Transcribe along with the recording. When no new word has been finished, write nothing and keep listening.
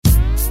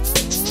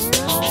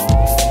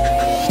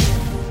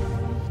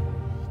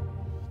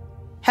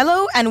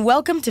Hello and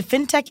welcome to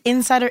FinTech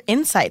Insider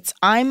Insights.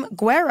 I'm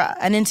Guerra,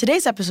 and in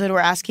today's episode, we're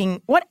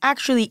asking, what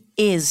actually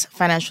is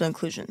financial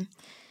inclusion?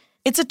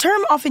 It's a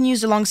term often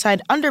used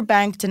alongside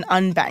underbanked and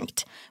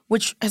unbanked,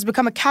 which has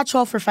become a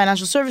catch-all for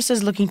financial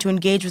services looking to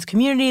engage with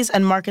communities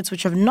and markets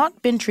which have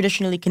not been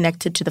traditionally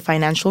connected to the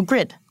financial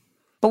grid.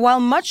 But while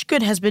much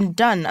good has been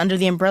done under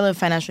the umbrella of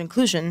financial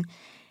inclusion,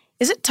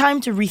 is it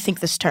time to rethink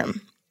this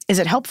term? Is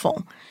it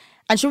helpful?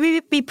 And should we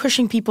be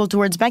pushing people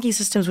towards banking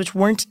systems which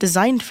weren't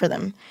designed for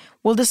them?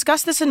 We'll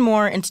discuss this and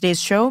more in today's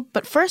show,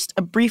 but first,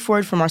 a brief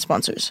word from our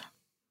sponsors.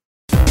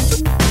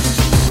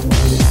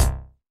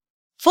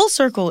 Full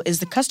Circle is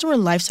the customer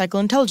lifecycle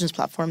intelligence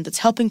platform that's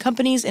helping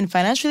companies in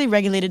financially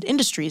regulated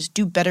industries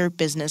do better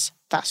business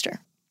faster.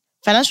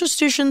 Financial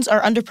institutions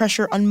are under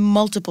pressure on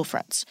multiple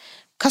fronts.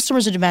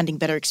 Customers are demanding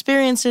better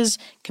experiences,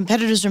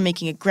 competitors are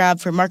making a grab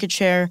for market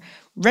share,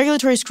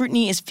 regulatory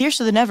scrutiny is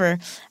fiercer than ever,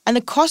 and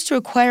the cost to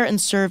acquire and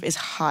serve is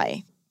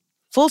high.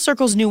 Full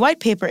Circle's new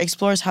white paper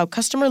explores how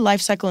customer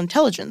lifecycle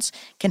intelligence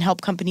can help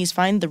companies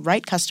find the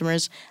right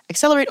customers,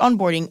 accelerate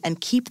onboarding,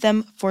 and keep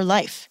them for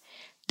life.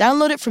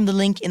 Download it from the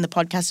link in the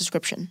podcast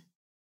description.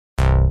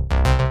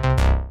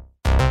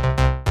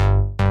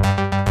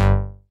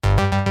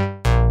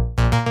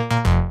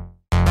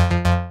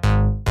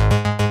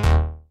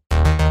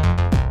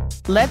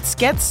 Let's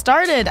get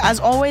started. As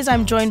always,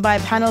 I'm joined by a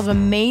panel of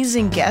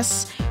amazing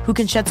guests who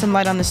can shed some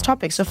light on this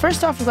topic. So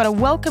first off, we've got a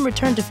welcome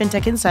return to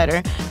FinTech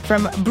Insider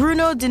from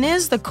Bruno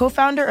Diniz, the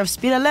co-founder of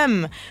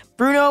Spiralem.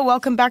 Bruno,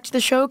 welcome back to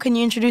the show. Can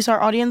you introduce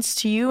our audience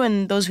to you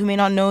and those who may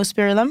not know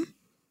Spiralem?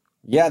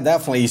 Yeah,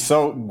 definitely.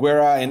 So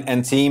Guerra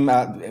and team,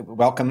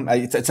 welcome.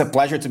 It's a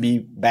pleasure to be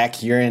back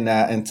here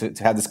and to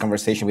have this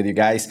conversation with you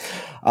guys.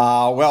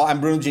 I'm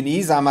Bruno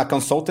Diniz. I'm a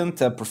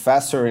consultant, a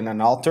professor, and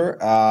an author.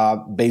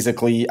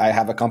 Basically, I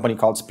have a company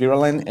called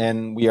Spiralem,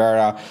 and we are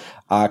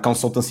a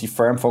consultancy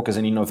firm focused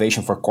on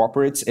innovation for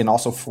corporates and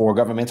also for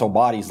governmental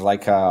bodies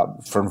like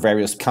from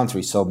various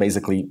countries. So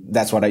basically,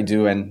 that's what I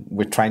do, and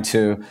we're trying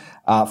to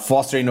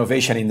foster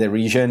innovation in the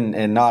region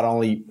and not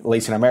only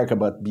Latin America,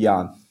 but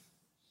beyond.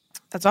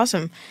 That's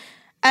awesome.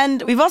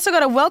 And we've also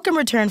got a welcome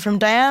return from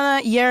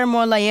Diana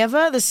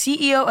Yermolaeva, the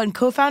CEO and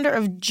co-founder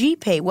of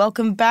GPay.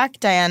 Welcome back,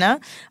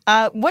 Diana.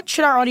 What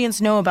should our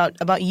audience know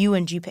about you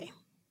and GPay?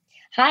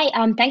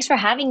 Hi, thanks for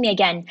having me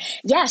again.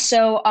 Yeah,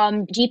 so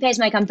GPay is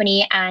my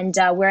company, and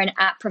we're an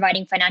app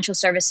providing financial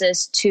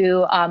services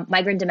to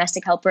migrant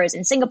domestic helpers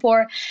in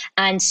Singapore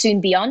and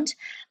soon beyond.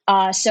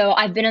 So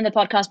I've been on the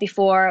podcast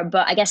before,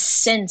 but I guess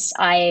since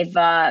I've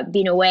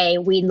been away,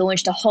 we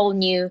launched a whole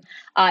new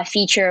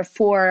feature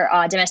for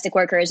domestic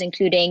workers,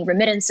 including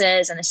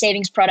remittances and a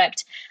savings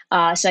product.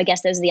 So I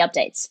guess those are the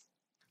updates.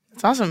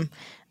 That's awesome.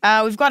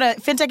 We've got a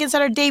FinTech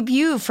Insider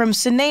debut from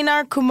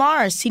Sunaina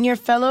Kumar, Senior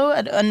Fellow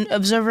at an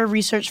Observer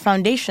Research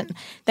Foundation.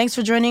 Thanks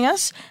for joining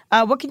us.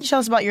 What can you tell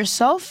us about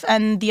yourself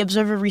and the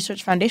Observer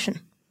Research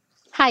Foundation?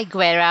 Hi,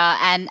 Guerra,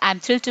 and I'm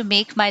thrilled to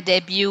make my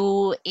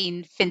debut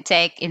in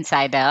FinTech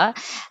Insider.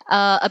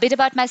 A bit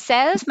about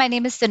myself. My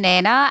name is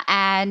Sunaina,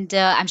 and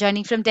I'm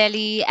joining from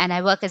Delhi, and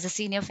I work as a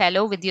senior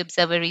fellow with the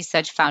Observer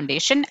Research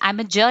Foundation. I'm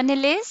a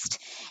journalist,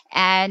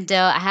 and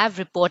I have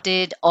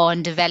reported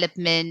on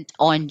development,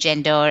 on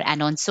gender,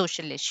 and on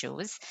social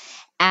issues.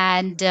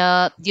 And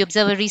the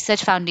Observer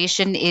Research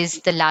Foundation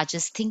is the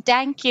largest think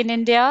tank in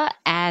India.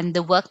 And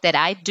the work that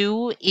I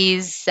do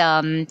is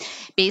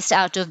based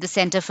out of the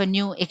Center for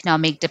New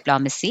Economic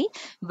Diplomacy,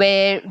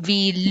 where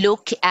we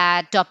look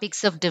at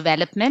topics of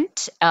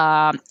development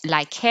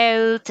like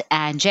health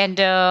and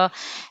gender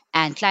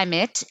and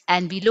climate.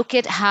 And we look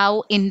at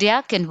how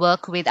India can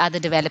work with other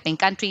developing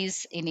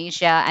countries in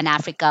Asia and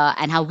Africa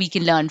and how we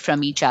can learn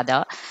from each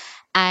other.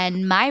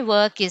 And my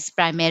work is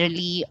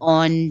primarily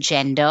on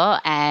gender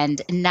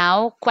and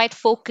now quite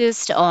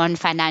focused on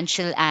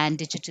financial and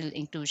digital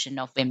inclusion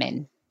of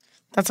women.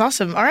 That's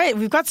awesome. All right,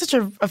 we've got such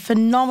a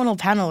phenomenal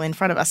panel in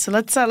front of us. So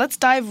let's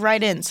dive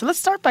right in. So let's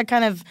start by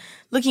kind of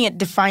looking at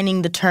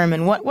defining the term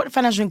and what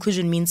financial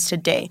inclusion means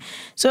today.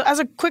 So as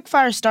a quick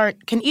fire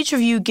start, can each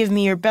of you give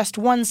me your best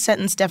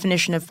one-sentence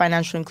definition of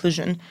financial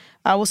inclusion?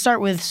 We'll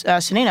start with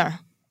Sunaina.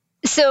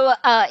 So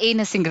in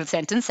a single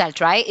sentence, I'll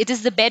try. It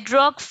is the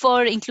bedrock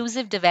for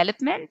inclusive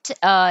development.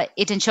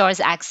 It ensures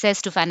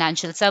access to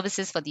financial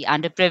services for the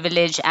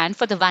underprivileged and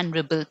for the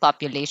vulnerable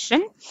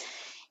population.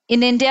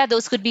 In India,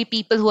 those could be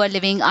people who are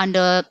living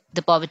under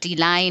the poverty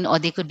line, or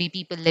they could be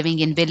people living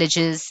in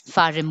villages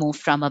far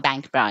removed from a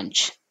bank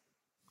branch.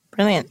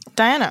 Brilliant.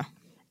 Diana?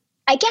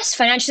 I guess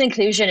financial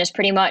inclusion is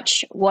pretty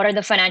much what are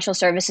the financial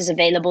services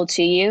available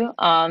to you?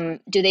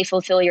 Do they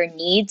fulfill your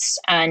needs,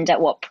 and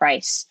at what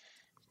price?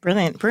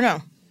 Brilliant.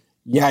 Bruno?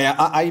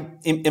 Yeah.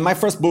 In my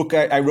first book,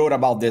 I wrote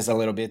about this a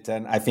little bit,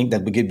 and I think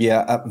that could be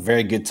a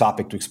very good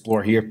topic to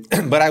explore here.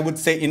 But I would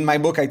say in my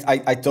book,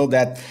 I told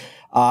that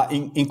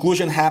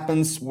inclusion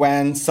happens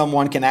when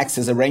someone can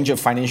access a range of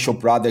financial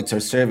products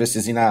or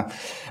services in a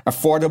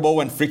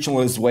affordable and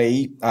frictionless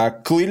way,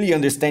 clearly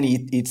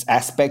understanding its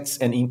aspects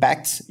and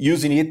impacts,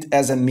 using it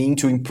as a mean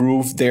to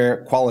improve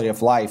their quality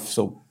of life.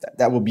 So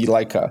that would be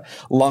like a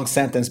long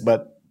sentence,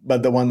 but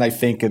but the one I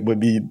think it would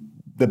be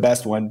the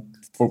best one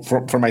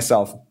for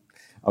myself.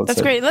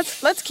 That's great.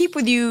 Let's keep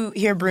with you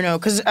here, Bruno,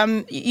 because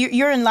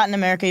you're in Latin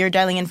America. You're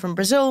dialing in from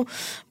Brazil.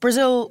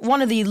 Brazil,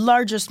 one of the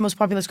largest, most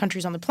populous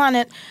countries on the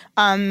planet.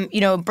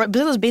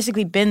 Brazil has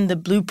basically been the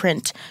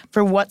blueprint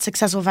for what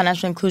successful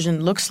financial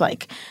inclusion looks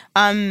like.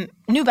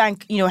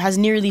 Nubank, has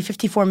nearly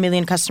 54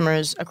 million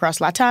customers across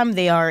LATAM.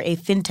 They are a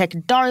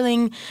fintech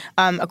darling.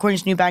 According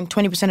to Nubank,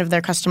 20% of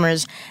their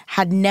customers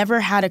had never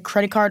had a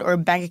credit card or a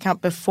bank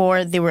account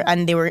before they were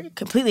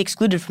completely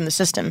excluded from the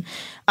system.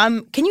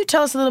 Can you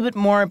tell us a little bit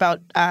more about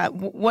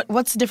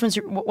what's the difference?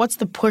 What's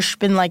the push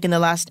been like in the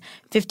last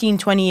 15,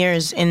 20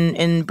 years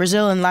in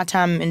Brazil and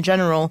LATAM in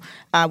general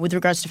with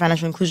regards to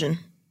financial inclusion?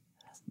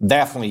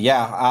 Definitely,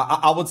 yeah.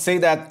 I would say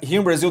that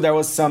here in Brazil, there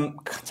was some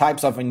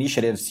types of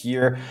initiatives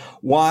here.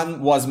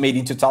 One was made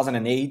in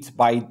 2008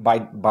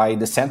 by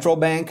the central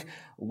bank,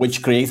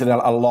 which created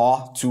a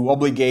law to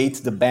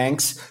obligate the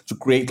banks to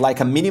create like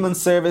a minimum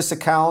service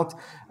account.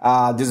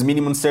 This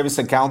minimum service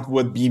account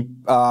would be,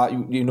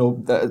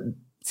 the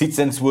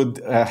citizens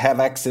would have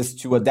access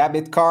to a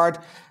debit card,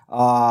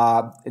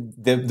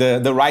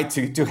 the right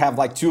to have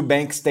like 2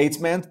 bank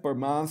statements per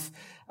month.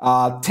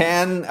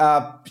 10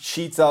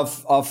 sheets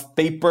of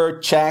paper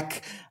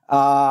check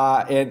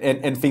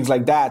and things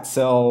like that.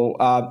 So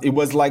it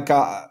was like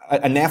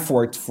an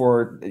effort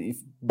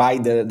by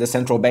the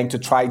central bank to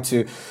try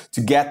to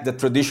get the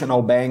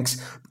traditional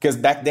banks, because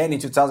back then in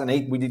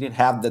 2008 we didn't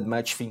have that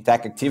much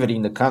fintech activity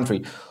in the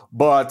country.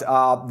 But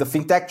the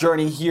fintech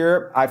journey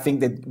here, I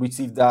think that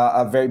received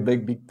a very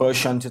big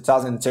push in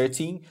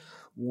 2013.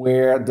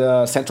 Where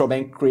the central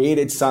bank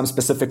created some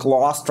specific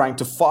laws trying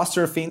to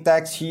foster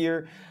fintechs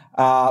here.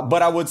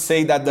 But I would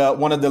say that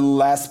one of the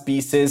last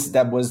pieces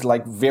that was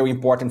like very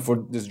important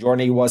for this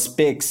journey was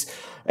Pix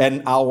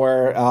and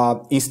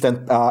our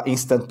instant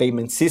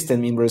payment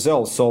system in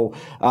Brazil. So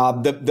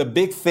the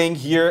big thing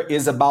here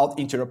is about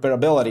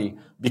interoperability,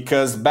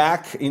 because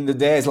back in the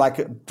days,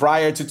 like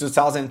prior to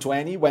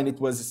 2020, when it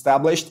was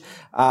established,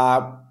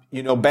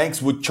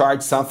 banks would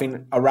charge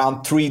something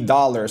around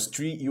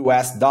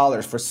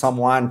 $3 for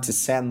someone to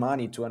send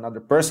money to another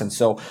person.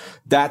 So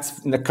that's,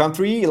 in a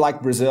country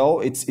like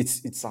Brazil,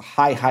 it's a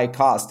high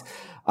cost.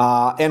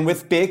 And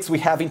with Pix, we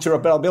have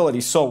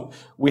interoperability. So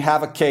we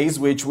have a case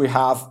which we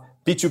have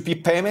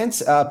P2P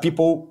payments.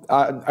 People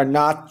are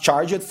not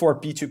charged for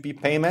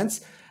P2P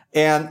payments.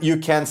 And you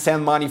can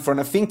send money from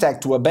a fintech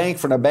to a bank,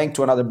 from a bank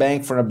to another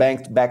bank, from a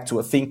bank back to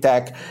a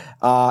fintech.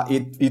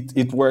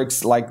 It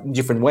works like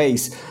different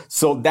ways.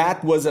 So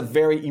that was a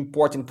very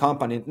important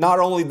component. Not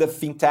only the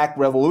fintech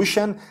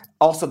revolution,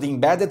 also the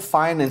embedded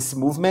finance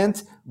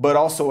movement, but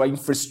also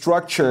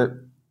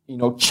infrastructural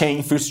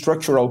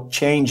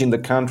change in the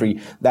country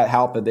that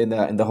helped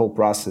in the whole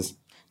process.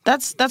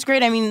 That's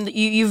great. I mean,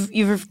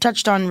 you've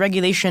touched on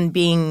regulation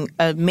being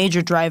a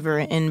major driver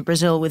in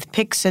Brazil with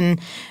Pix, and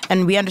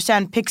we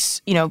understand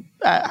Pix.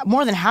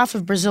 More than half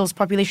of Brazil's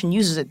population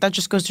uses it. That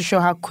just goes to show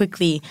how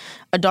quickly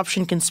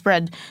adoption can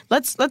spread.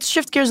 Let's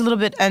shift gears a little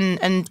bit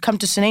and come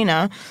to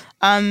Sunaina.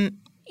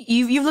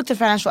 You've looked at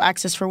financial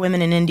access for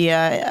women in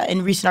India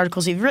in recent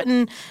articles you've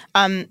written.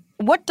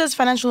 What does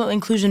financial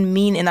inclusion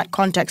mean in that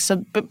context?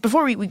 So, but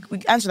before we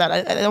answer that,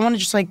 I want to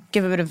just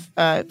give a bit of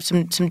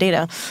some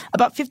data.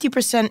 About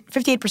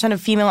 58%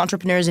 of female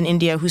entrepreneurs in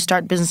India who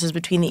start businesses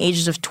between the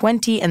ages of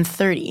 20 and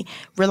 30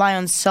 rely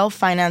on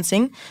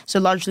self-financing, so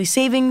largely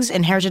savings,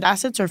 inherited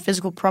assets, or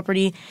physical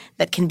property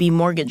that can be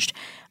mortgaged.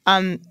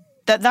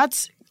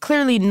 That's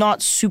clearly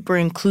not super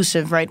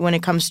inclusive, right, when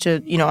it comes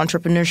to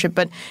entrepreneurship.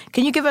 But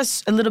can you give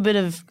us a little bit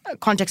of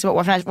context about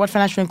what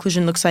financial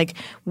inclusion looks like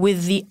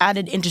with the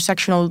added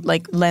intersectional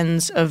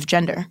lens of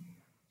gender?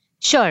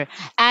 Sure.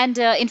 And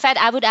in fact,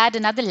 I would add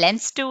another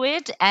lens to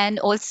it and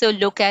also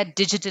look at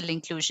digital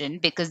inclusion,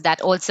 because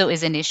that also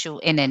is an issue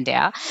in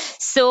India.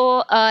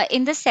 So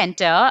in the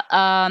center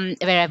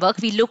where I work,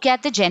 we look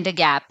at the gender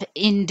gap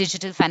in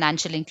digital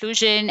financial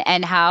inclusion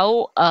and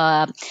how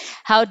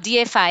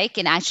DFI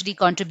can actually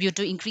contribute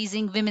to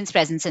increasing women's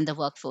presence in the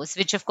workforce,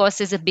 which of course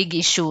is a big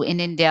issue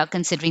in India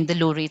considering the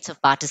low rates of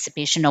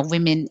participation of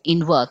women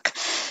in work.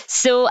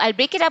 So I'll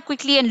break it up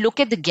quickly and look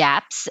at the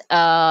gaps.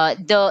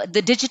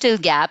 The digital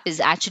gap is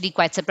actually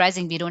quite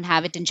surprising. We don't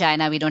have it in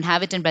China. We don't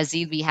have it in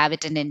Brazil. We have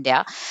it in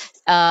India.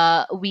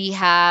 We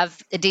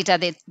have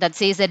data that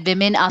says that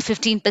women are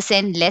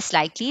 15% less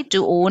likely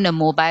to own a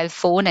mobile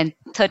phone and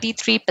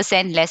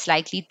 33% less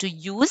likely to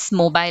use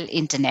mobile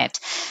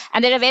internet.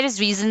 And there are various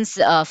reasons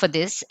for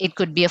this. It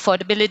could be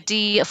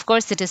affordability. Of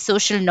course, it is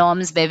social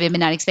norms where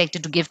women are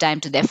expected to give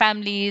time to their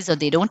families, or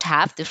they don't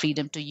have the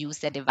freedom to use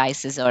their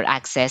devices or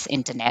access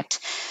internet.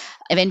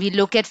 When we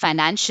look at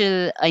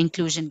financial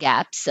inclusion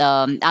gaps,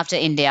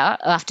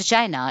 after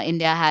China,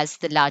 India has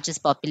the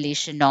largest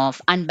population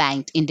of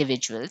unbanked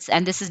individuals.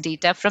 And this is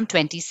data from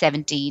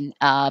 2017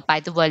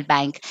 by the World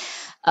Bank.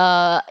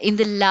 In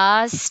the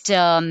last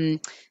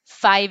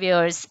 5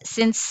 years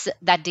since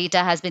that data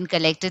has been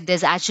collected,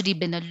 there's actually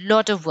been a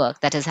lot of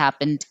work that has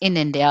happened in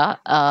India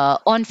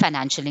on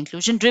financial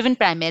inclusion, driven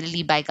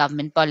primarily by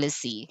government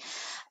policy.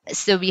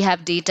 So we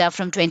have data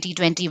from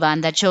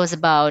 2021 that shows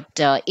about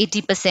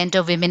 80%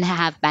 of women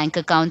have bank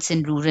accounts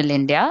in rural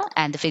India,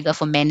 and the figure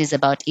for men is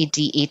about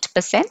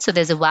 88%. So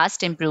there's a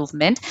vast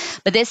improvement,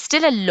 but there's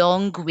still a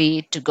long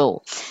way to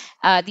go.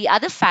 The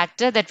other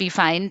factor that we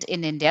find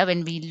in India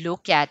when we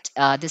look at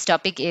this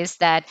topic is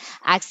that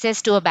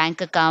access to a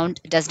bank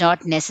account does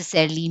not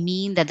necessarily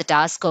mean that the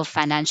task of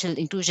financial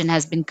inclusion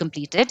has been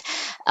completed.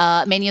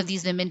 Many of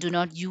these women do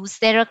not use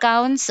their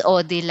accounts,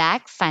 or they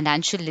lack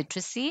financial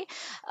literacy,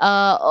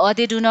 or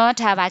they do not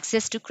have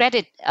access to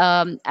credit,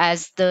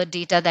 as the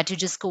data that you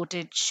just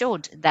quoted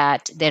showed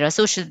that there are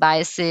social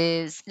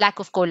biases, lack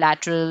of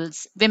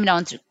collaterals,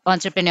 women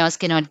entrepreneurs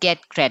cannot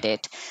get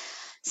credit.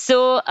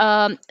 So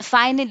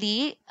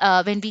finally,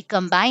 when we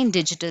combine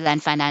digital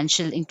and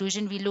financial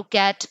inclusion, we look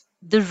at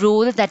the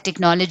role that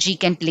technology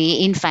can play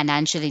in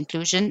financial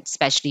inclusion,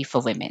 especially for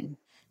women.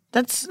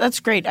 That's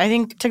great. I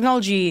think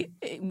technology,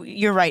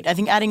 you're right. I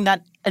think adding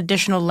that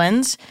additional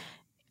lens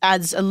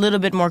adds a little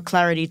bit more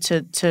clarity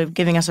to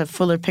giving us a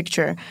fuller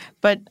picture.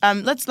 But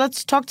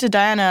let's talk to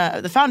Diana,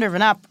 the founder of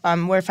an app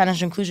where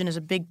financial inclusion is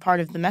a big part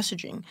of the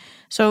messaging.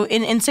 So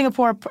in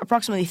Singapore,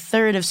 approximately a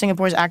third of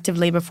Singapore's active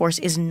labor force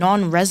is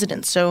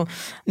non-resident, so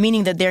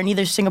meaning that they're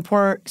neither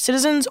Singapore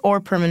citizens or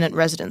permanent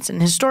residents.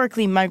 And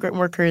historically, migrant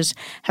workers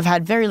have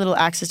had very little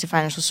access to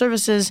financial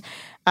services,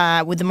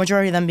 with the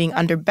majority of them being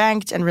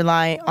underbanked and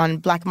rely on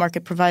black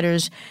market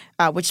providers,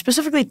 which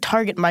specifically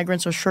target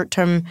migrants or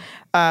short-term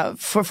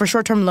for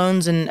short-term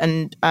loans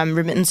and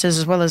remittances,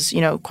 as well as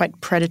quite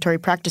predatory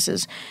practices.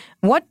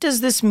 What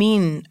does this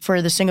mean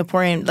for the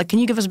Singaporean? Can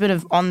you give us a bit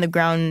of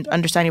on-the-ground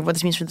understanding of what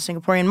this means for the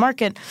Singaporean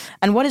market,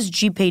 and what is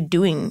GPay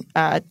doing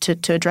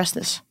to address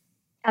this?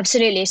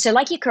 Absolutely. So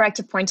like you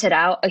correctly pointed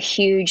out, a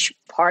huge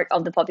part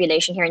of the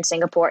population here in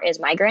Singapore is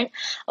migrant.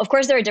 Of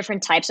course, there are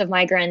different types of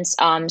migrants.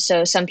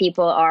 So some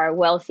people are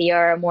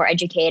wealthier, more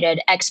educated,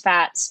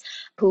 expats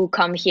who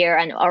come here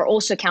and are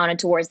also counted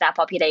towards that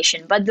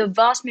population. But the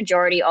vast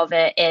majority of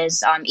it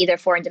is either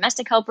foreign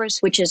domestic helpers,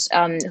 which is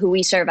who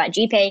we serve at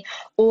GPay,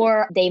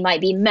 or they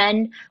might be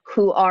men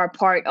who are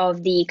part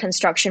of the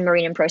construction,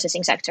 marine and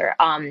processing sector.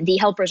 The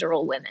helpers are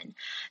all women.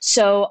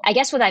 So I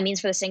guess what that means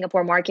for the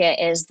Singapore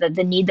market is that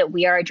the need that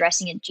we are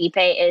addressing at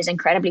GPay is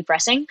incredibly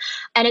pressing.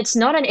 And it's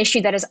not an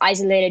issue that is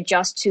isolated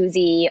just to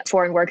the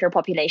foreign worker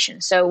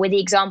population. So with the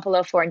example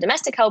of foreign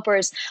domestic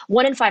helpers,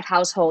 1 in 5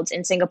 households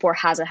in Singapore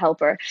has a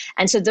helper.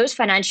 And so those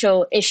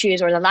financial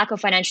issues or the lack of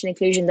financial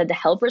inclusion that the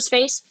helpers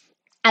face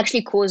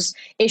actually cause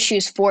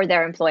issues for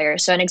their employer.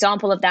 So an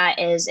example of that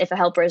is if a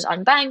helper is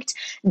unbanked,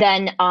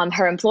 then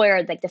her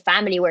employer, like the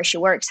family where she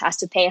works, has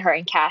to pay her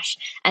in cash.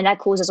 And that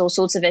causes all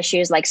sorts of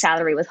issues like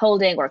salary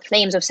withholding or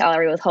claims of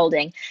salary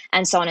withholding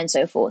and so on and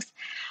so forth.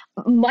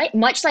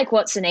 Much like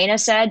what Sunaina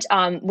said,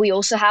 we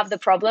also have the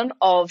problem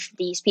of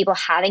these people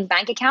having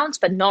bank accounts,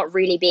 but not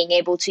really being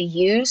able to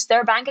use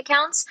their bank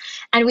accounts.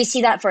 And we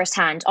see that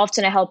firsthand.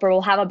 Often a helper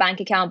will have a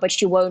bank account, but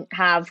she won't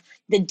have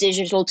the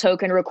digital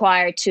token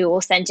required to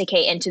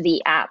authenticate into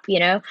the app,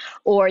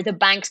 or the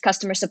bank's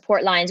customer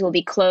support lines will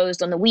be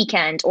closed on the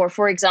weekend. Or,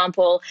 for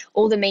example,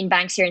 all the main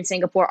banks here in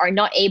Singapore are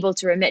not able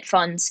to remit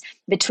funds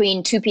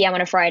between 2 p.m.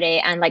 on a Friday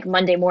and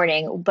Monday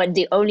morning, but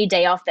the only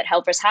day off that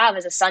helpers have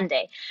is a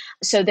Sunday.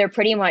 So they're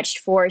pretty much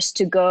forced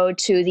to go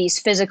to these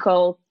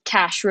physical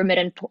cash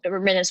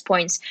remittance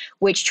points,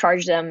 which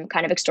charge them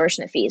kind of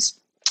extortionate fees.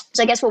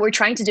 So I guess what we're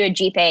trying to do at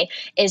GPay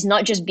is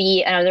not just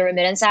be another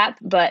remittance app,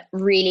 but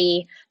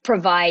really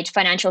provide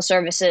financial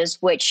services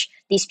which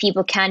these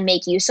people can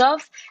make use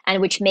of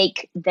and which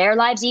make their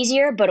lives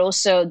easier, but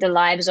also the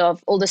lives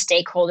of all the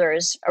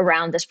stakeholders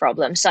around this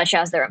problem, such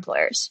as their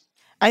employers.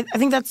 I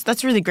think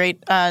that's really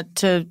great.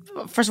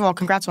 First of all,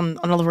 congrats on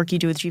all the work you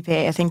do with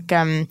GPay. I think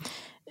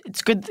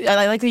it's good.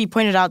 I like that you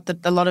pointed out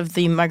that a lot of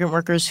the migrant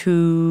workers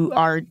who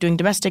are doing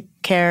domestic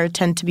care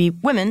tend to be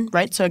women,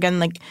 right? So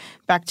again,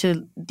 back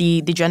to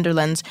the gender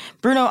lens.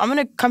 Bruno, I'm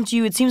going to come to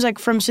you. It seems like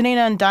from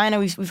Sunaina and Diana,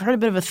 we've heard a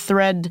bit of a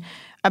thread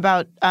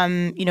about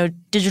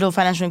digital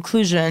financial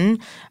inclusion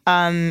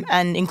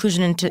and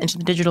inclusion into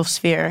the digital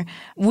sphere.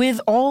 With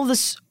all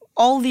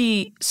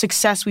the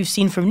success we've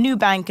seen from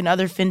Nubank and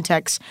other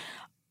fintechs,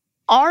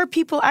 are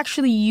people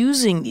actually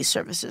using these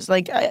services?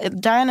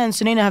 Diana and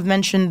Sunaina have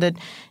mentioned that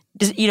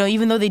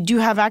even though they do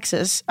have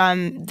access,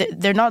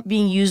 they're not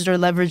being used or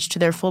leveraged to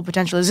their full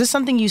potential. Is this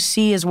something you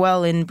see as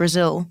well in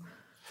Brazil?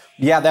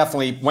 Yeah,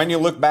 definitely. When you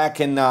look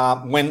back and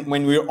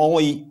when we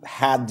only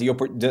had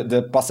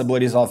the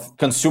possibilities of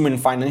consuming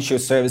financial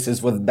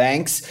services with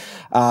banks,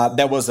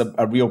 that was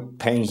a real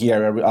pain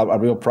here, a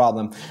real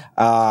problem.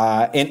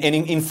 And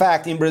in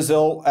fact, in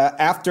Brazil,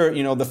 after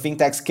the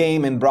fintechs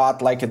came and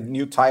brought a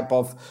new type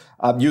of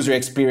user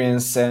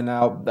experience and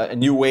a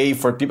new way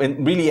for people,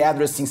 and really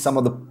addressing some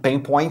of the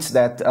pain points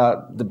that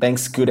the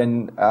banks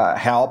couldn't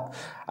help,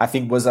 I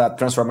think was a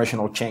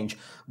transformational change.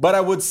 But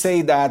I would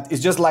say that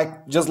it's just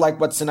like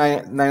what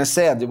Sunaina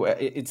said.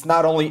 It's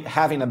not only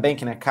having a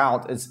banking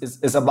account.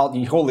 It's about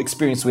the whole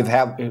experience we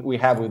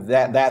have with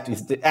that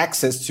with the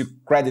access to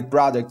credit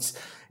products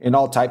in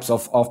all types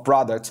of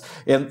products.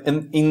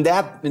 And in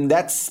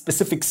that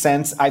specific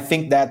sense, I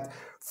think that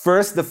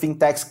first the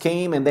fintechs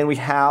came, and then we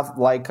have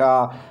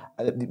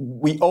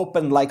we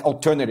opened like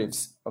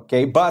alternatives.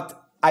 Okay. But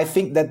I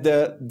think that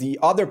the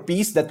other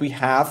piece that we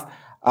have,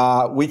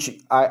 which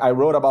I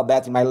wrote about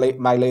that in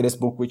my latest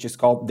book, which is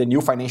called The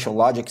New Financial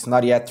Logic. It's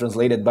not yet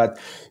translated, but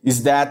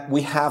is that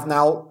we have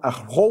now a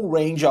whole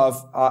range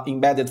of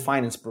embedded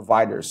finance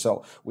providers.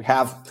 So we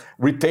have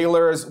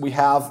retailers, we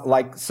have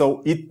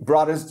so it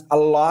brought us a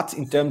lot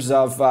in terms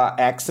of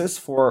access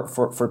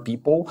for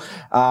people,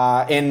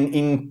 and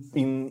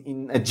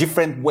in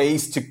different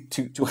ways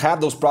to have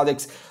those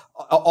products.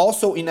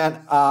 Also in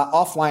an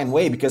offline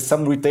way, because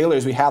some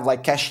retailers, we have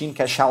like cash in,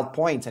 cash out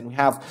points, and we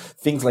have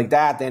things like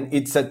that. And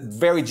it's a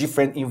very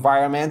different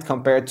environment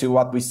compared to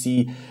what we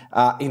see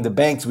in the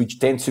banks, which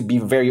tend to be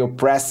very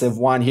oppressive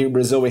one. Here in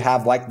Brazil, we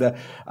have like the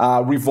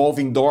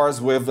revolving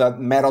doors with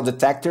metal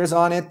detectors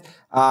on it,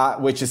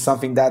 which is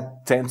something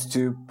that tends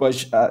to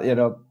push,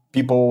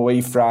 people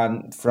away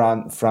from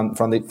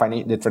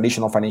the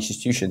traditional financial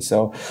institutions.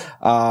 So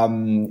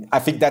I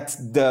think that's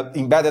the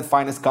embedded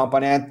finance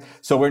component.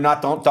 So we're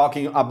not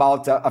talking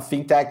about a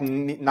fintech,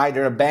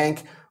 neither a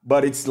bank,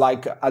 but it's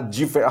like a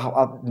different,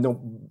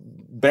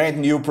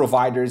 brand new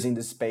providers in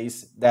the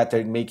space that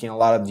are making a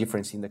lot of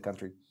difference in the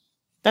country.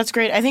 That's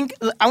great. I think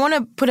I want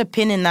to put a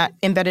pin in that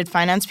embedded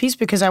finance piece,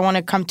 because I want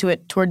to come to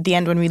it toward the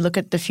end when we look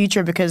at the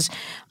future, because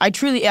I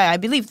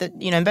believe that,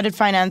 embedded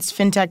finance,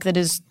 fintech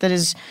that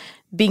is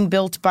being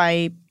built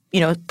by,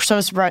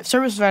 service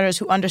providers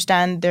who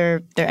understand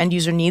their end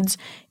user needs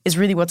is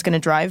really what's going to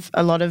drive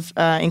a lot of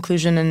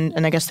inclusion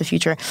and I guess the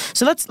future.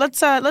 So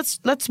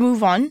let's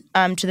move on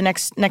to the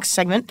next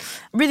segment.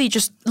 Really,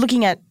 just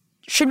looking at,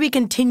 should we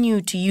continue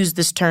to use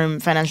this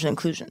term financial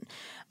inclusion?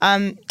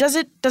 Does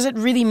it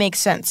really make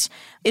sense?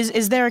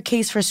 Is there a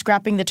case for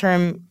scrapping the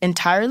term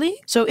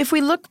entirely? So if we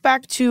look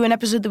back to an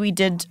episode that we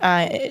did,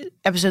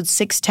 episode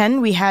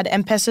 610, we had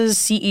M-Pesa's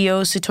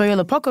CEO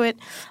Sitoyo Lopokoit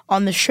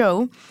on the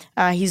show.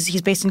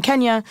 He's based in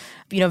Kenya,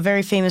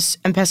 very famous,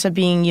 M-Pesa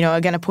being,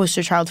 again, a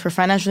poster child for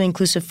financially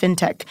inclusive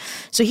fintech.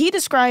 So he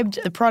described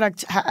the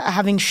product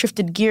having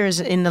shifted gears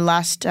in the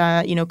last,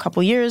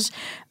 couple years,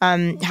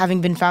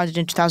 having been founded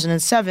in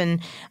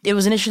 2007. It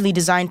was initially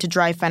designed to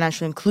drive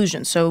financial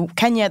inclusion. So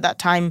Kenya at that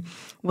time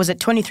was at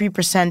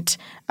 23%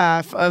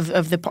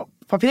 of the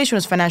population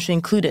was financially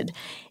included.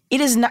 It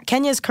is not.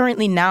 Kenya is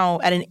currently now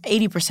at an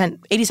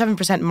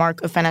 87%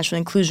 mark of financial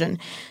inclusion.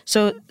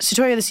 So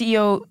Sitoyo, the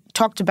CEO,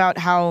 talked about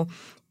how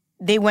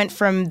they went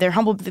from their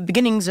humble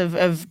beginnings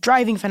of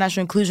driving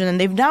financial inclusion,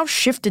 and they've now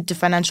shifted to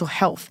financial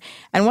health.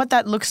 And what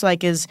that looks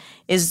like is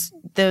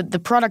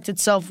the product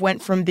itself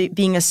went from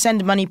being a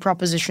send money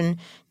proposition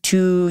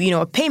to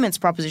a payments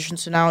proposition.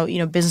 So now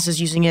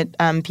businesses using it,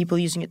 people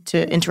using it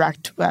to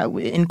interact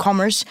in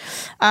commerce,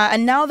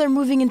 and now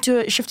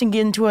they're shifting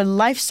into a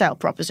lifestyle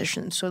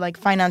proposition. So like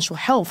financial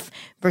health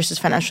versus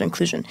financial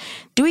inclusion.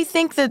 Do we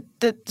think that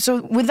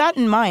so with that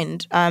in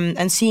mind,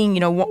 and seeing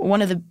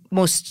one of the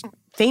most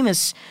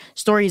famous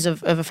stories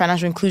of a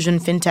financial inclusion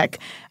fintech,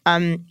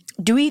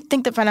 do we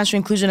think that financial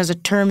inclusion as a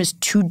term is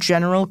too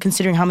general,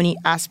 considering how many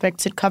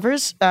aspects it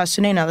covers?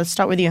 Sunena, let's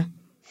start with you.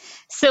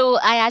 So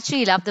I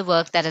actually love the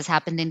work that has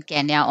happened in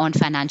Kenya on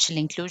financial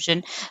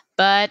inclusion,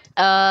 but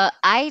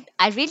I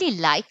really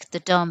like the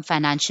term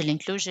financial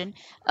inclusion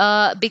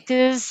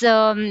because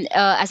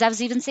as I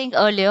was even saying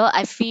earlier,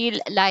 I feel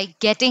like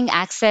getting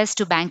access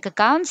to bank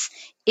accounts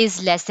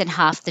is less than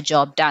half the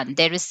job done.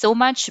 There is so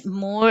much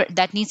more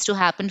that needs to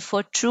happen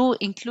for true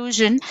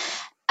inclusion.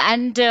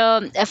 And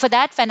for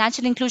that,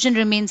 financial inclusion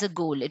remains a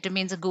goal. It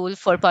remains a goal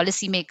for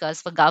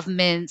policymakers, for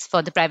governments,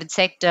 for the private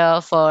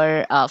sector,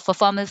 for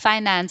formal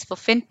finance, for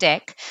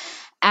fintech.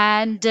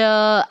 And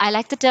I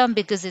like the term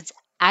because it's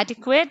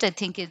adequate. I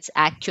think it's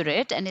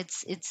accurate, and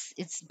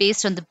it's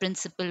based on the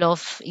principle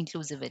of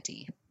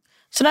inclusivity.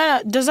 So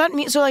Nana, does that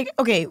mean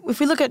if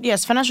we look at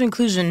financial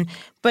inclusion,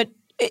 but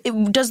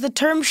does the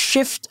term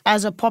shift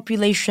as a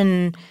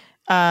population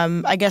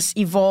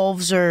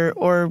evolves or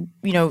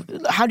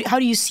how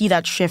do you see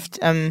that shift?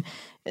 I'm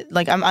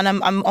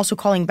also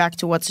calling back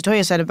to what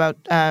Sitoyo said about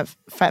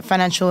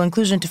financial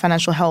inclusion to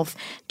financial health.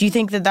 Do you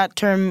think that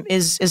term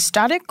is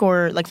static,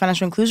 or like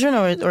financial inclusion,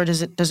 or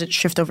does it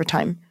shift over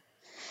time?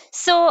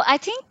 So I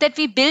think that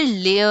we build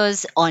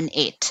layers on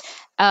it.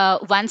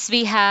 Once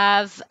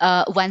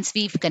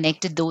we've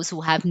connected those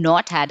who have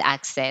not had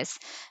access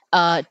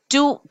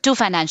to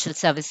financial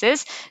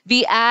services,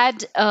 we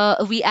add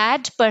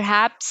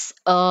perhaps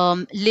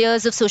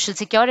layers of social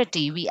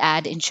security. We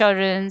add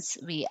insurance,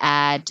 we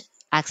add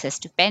access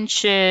to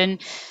pension,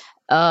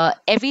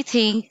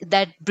 everything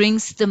that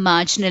brings the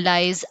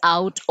marginalized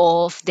out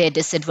of their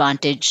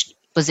disadvantaged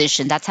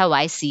position. That's how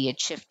I see it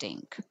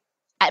shifting.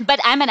 But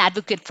I'm an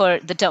advocate for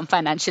the term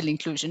financial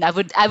inclusion. I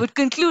would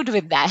conclude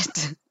with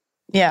that.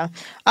 Yeah.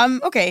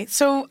 Okay.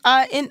 So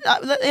in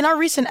our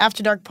recent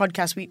After Dark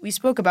podcast, we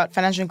spoke about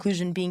financial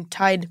inclusion being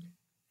tied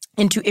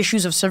into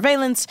issues of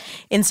surveillance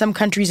in some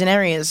countries and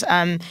areas.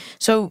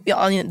 So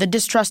the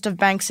distrust of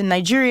banks in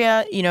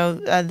Nigeria,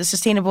 the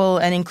Sustainable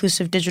and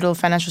Inclusive Digital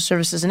Financial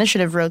Services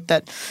Initiative wrote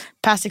that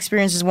past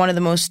experience is one of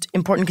the most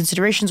important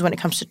considerations when it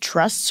comes to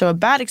trust. So a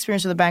bad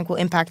experience with a bank will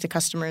impact the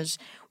customer's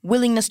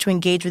willingness to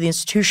engage with the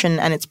institution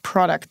and its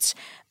products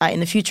in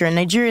the future. In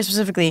Nigeria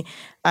specifically,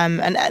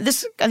 and I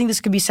think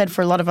this could be said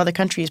for a lot of other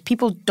countries,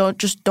 people don't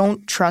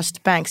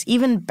trust banks.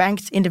 Even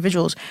banked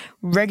individuals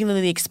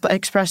regularly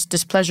express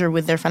displeasure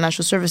with their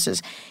financial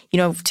services.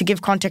 To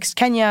give context,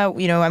 Kenya,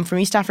 I'm from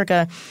East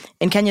Africa.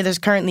 In Kenya, there's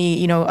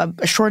currently,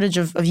 a shortage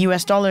of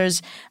US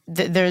dollars.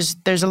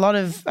 There's a lot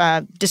of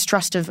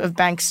distrust of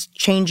banks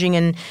changing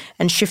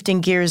and shifting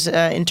gears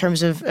in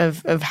terms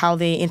of how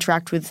they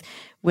interact with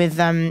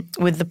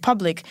the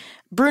public.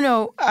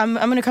 Bruno, I'm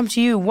going to come to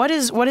you. What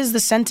is the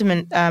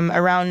sentiment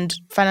around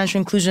financial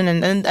inclusion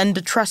and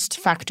the trust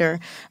factor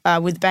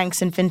with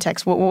banks and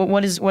fintechs?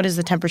 What is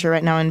the temperature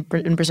right now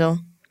in Brazil?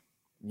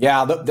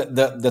 Yeah,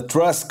 the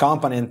trust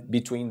component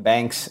between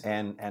banks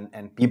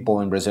and people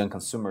and Brazilian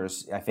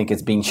consumers, I think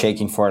it's been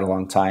shaking for a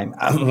long time.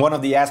 One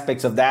of the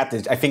aspects of that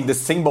is, I think the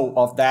symbol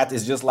of that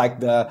is just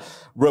like the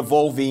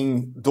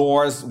revolving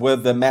doors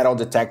with the metal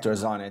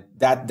detectors on it.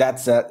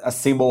 That's a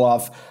symbol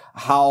of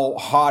how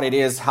hard it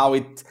is, how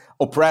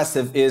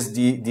oppressive is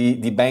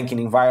the banking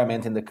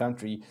environment in the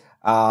country.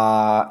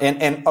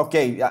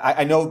 Okay,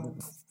 I know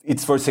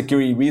it's for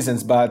security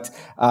reasons, but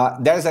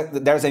there's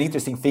an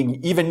interesting thing.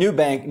 Even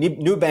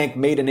Nubank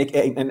made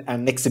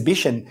an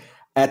exhibition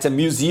at a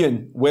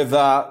museum with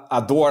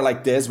a door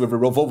like this, with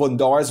revolving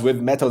doors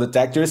with metal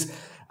detectors,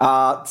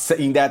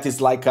 saying that is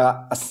like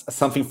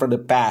something from the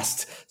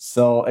past.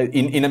 So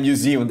in a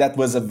museum, that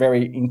was a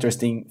very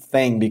interesting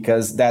thing,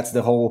 because that's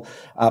the whole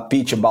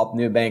pitch about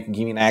Nubank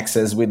giving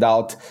access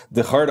without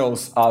the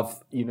hurdles of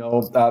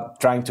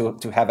trying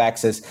to have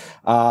access.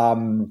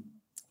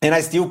 And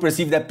I still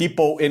perceive that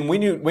people, and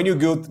when you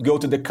go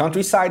to the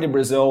countryside in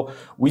Brazil,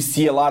 we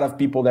see a lot of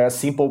people that are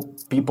simple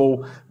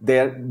people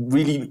that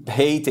really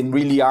hate and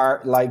really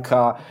are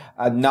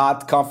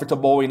not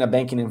comfortable in a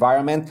banking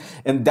environment.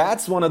 And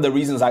that's one of the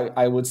reasons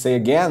I would say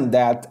again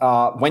that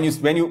when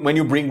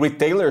you bring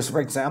retailers, for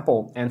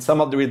example, and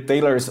some of the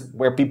retailers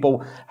where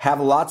people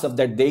have lots of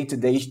their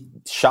day-to-day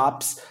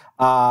shops,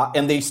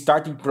 and they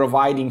started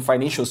providing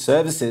financial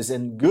services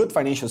and good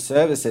financial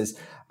services,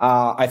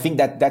 I think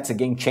that's a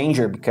game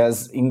changer,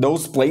 because in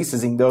those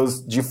places, in those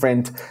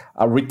different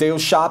retail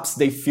shops,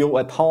 they feel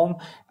at home.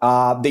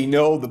 They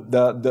know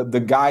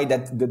the guy,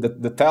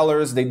 the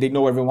tellers, they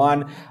know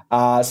everyone.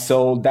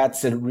 So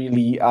that's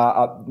really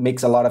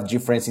makes a lot of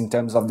difference in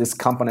terms of this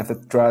component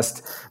of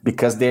trust,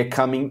 because they're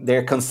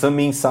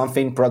consuming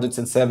something, products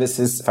and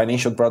services,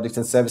 financial products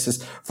and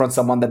services from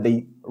someone that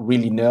they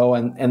really know,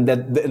 and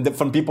that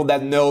from people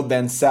that know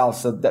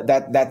themselves. So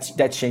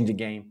that changed the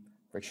game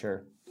for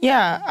sure.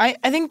 Yeah,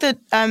 I think that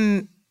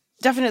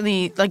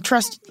definitely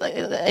trust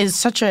is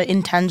such an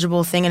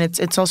intangible thing, and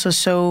it's also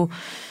so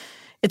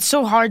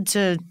hard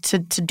to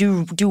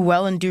do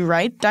well and do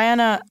right.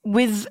 Diana,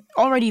 with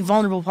already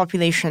vulnerable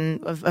population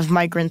of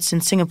migrants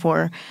in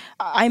Singapore,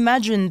 I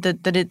imagine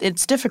that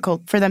it's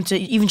difficult for them to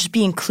even just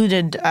be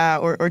included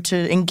or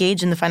to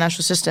engage in the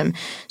financial system.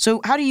 So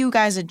how do you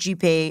guys at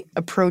GPay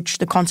approach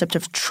the concept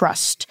of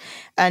trust?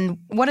 And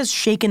what has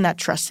shaken that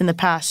trust in the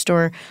past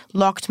or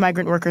locked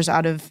migrant workers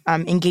out of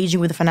engaging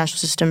with the financial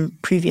system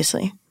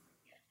previously?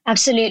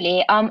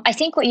 Absolutely. I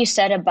think what you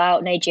said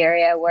about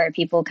Nigeria, where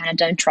people kind of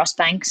don't trust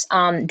banks,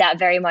 that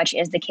very much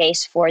is the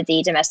case for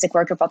the domestic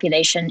worker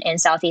population in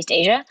Southeast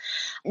Asia.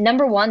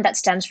 Number one, that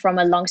stems from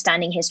a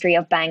longstanding history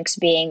of banks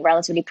being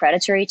relatively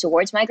predatory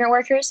towards migrant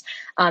workers.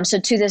 So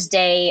to this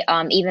day,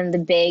 even the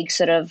big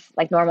sort of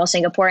normal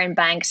Singaporean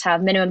banks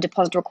have minimum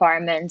deposit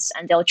requirements,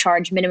 and they'll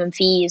charge minimum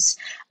fees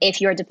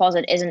if your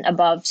deposit isn't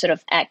above sort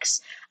of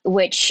X,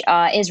 which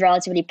is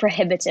relatively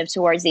prohibitive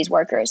towards these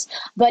workers.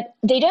 But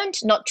they don't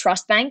not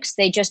trust banks.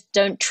 They just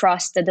don't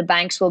trust that the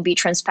banks will be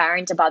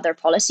transparent about their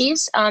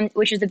policies,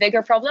 which is the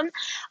bigger problem.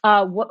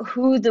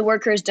 Who the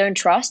workers don't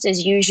trust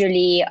is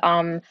usually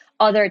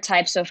other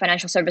types of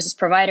financial services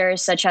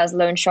providers, such as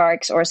loan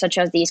sharks or such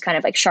as these kind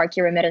of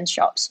Sharky remittance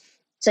shops.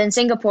 So in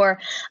Singapore,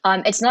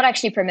 it's not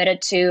actually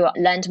permitted to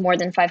lend more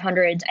than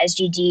 500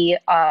 SGD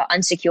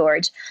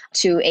unsecured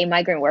to a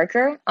migrant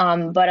worker.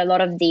 But a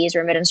lot of these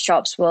remittance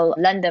shops will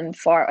lend them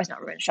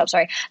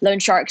loan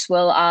sharks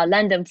will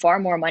lend them far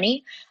more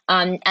money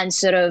and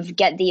sort of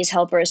get these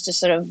helpers to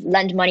sort of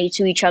lend money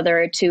to each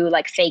other to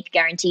fake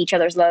guarantee each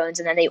other's loans,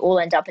 and then they all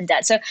end up in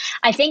debt. So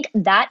I think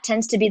that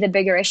tends to be the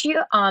bigger issue.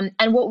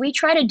 And what we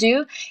try to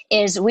do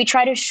is we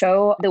try to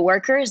show the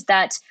workers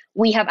that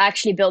we have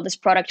actually built this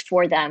product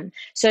for them.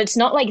 So it's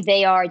not like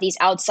they are these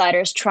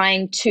outsiders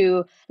trying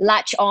to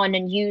latch on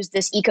and use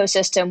this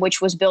ecosystem,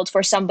 which was built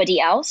for somebody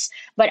else,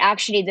 but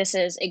actually this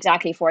is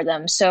exactly for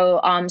them. So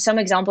some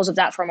examples of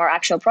that from our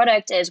actual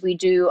product is we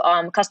do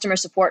customer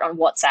support on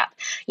WhatsApp.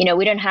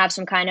 We don't have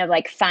some kind of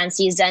like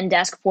fancy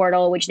Zendesk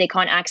portal, which they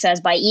can't access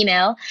by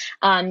email,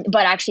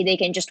 but actually they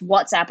can just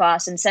WhatsApp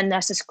us and send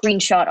us a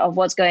screenshot of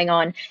what's going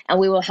on, and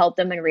we will help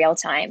them in real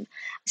time.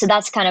 So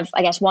that's kind of,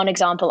 I guess, one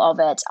example of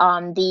it.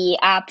 The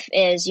app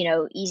is,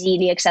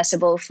 easily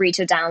accessible, free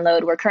to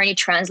download. We're currently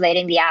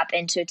translating the app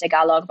into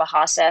Tagalog,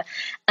 Bahasa,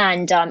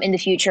 and in the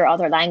future,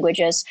 other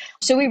languages.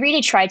 So we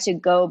really try to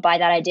go by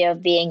that idea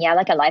of being,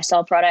 like a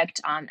lifestyle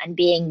product and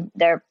being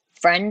their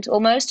friend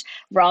almost,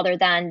 rather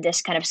than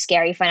this kind of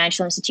scary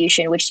financial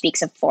institution which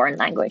speaks a foreign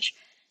language.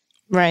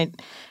 Right.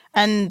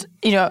 And,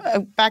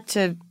 back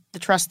to the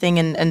trust thing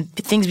and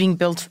things being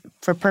built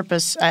for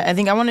purpose, I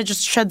think I want to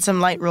just shed some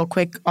light real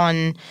quick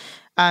on,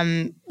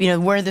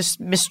 where this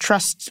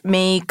mistrust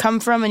may come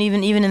from, and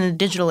even in the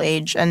digital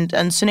age. And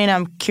Sunaina,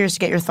 I'm curious to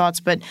get your thoughts.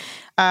 But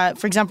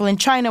for example, in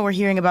China, we're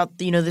hearing about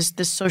this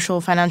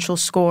social financial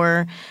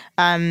score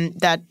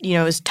that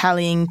is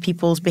tallying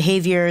people's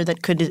behavior.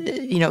 That could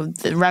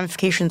the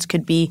ramifications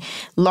could be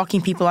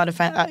locking people out of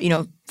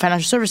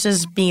financial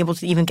services, being able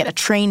to even get a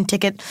train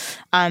ticket.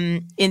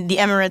 In the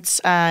Emirates,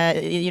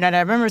 United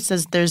Arab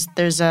Emirates,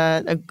 there's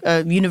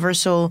a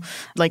universal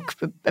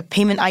a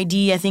payment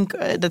ID, I think,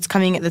 that's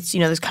coming.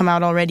 That's come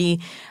out already.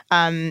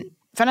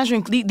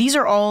 These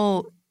are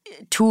all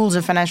tools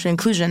of financial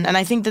inclusion, and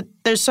I think that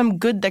there's some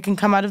good that can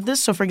come out of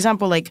this. So, for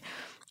example,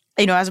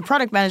 as a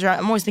product manager,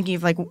 I'm always thinking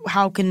of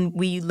how can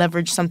we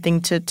leverage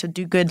something to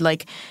do good,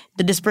 like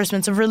the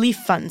disbursements of relief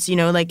funds.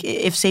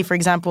 If, say, for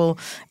example,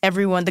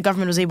 the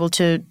government was able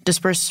to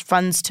disperse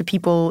funds to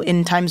people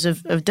in times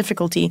of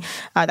difficulty,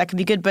 that could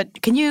be good.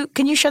 But can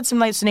you shed some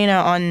light,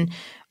 Sunaina,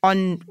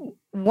 on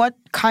what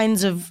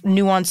kinds of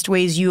nuanced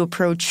ways you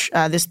approach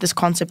this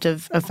concept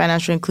of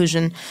financial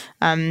inclusion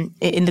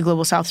in the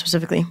Global South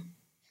specifically?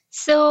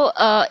 So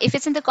if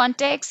it's in the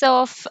context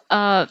of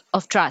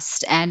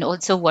trust, and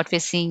also what we're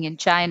seeing in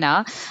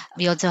China,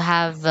 we also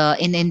have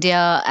in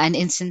India an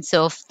instance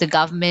of the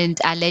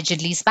government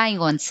allegedly spying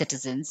on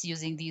citizens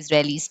using the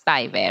Israeli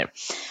spyware.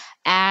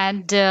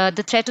 And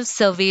the threat of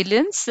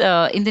surveillance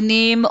in the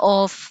name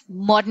of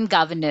modern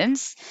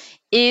governance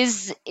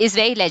is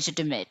very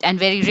legitimate and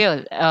very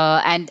real.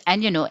 And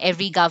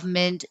every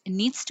government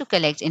needs to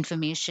collect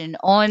information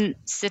on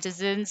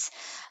citizens.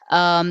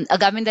 A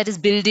government that is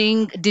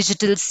building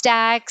digital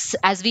stacks,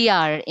 as we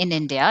are in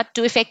India,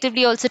 to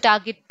effectively also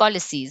target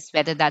policies,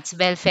 whether that's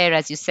welfare,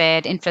 as you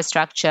said,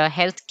 infrastructure,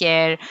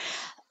 healthcare.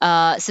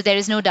 So there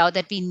is no doubt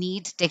that we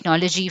need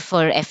technology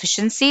for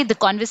efficiency. The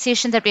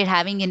conversation that we're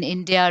having in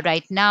India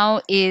right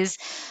now is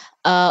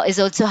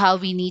also how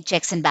we need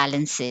checks and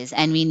balances,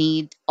 and we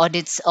need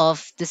audits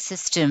of the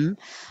system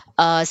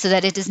so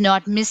that it is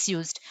not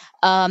misused.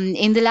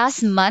 In the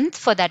last month,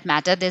 for that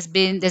matter, there's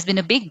been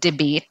a big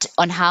debate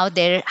on how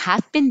there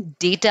have been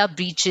data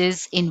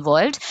breaches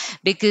involved,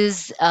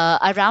 because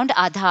around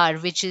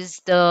Aadhaar, which is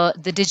the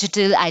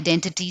digital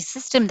identity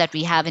system that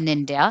we have in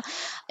India,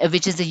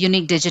 which is a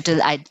unique digital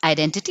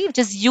identity, which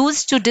is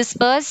used to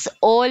disperse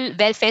all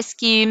welfare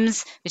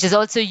schemes, which is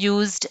also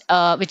used,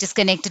 which is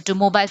connected to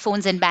mobile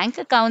phones and bank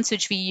accounts,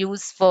 which we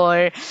use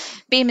for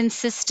payment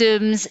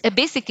systems.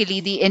 Basically,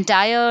 the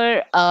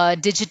entire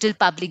digital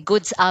public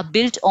goods are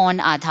built on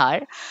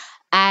Aadhaar.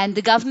 And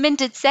the government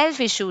itself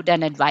issued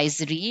an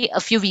advisory a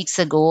few weeks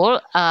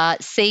ago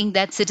saying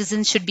that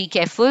citizens should be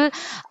careful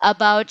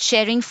about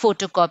sharing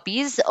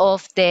photocopies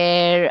of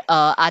their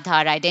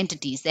Aadhaar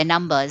identities, their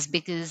numbers,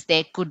 because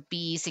there could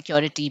be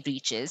security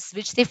breaches,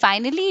 which they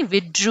finally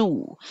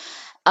withdrew.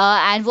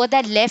 And what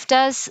that left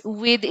us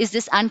with is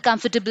this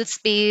uncomfortable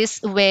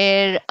space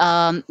where,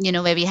 where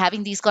we're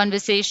having these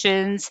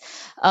conversations.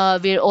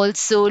 We're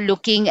also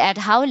looking at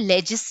how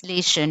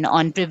legislation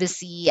on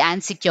privacy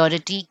and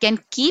security can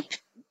keep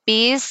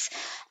pace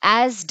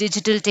as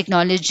digital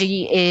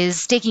technology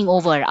is taking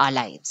over our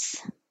lives.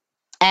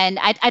 And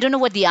I don't know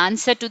what the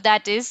answer to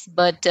that is,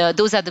 but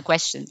those are the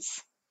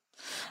questions.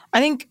 I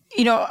think,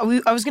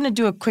 I was going to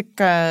do a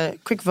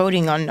quick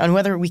voting on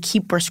whether we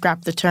keep or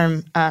scrap the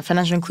term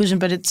financial inclusion,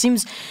 but it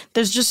seems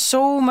there's just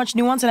so much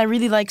nuance. And I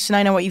really like,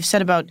 Sunaina, what you've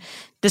said about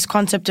this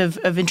concept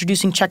of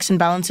introducing checks and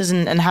balances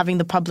and having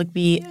the public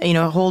be,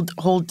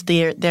 hold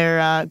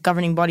their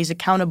governing bodies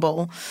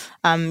accountable,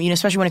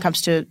 especially when it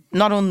comes to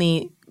not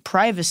only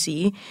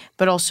privacy,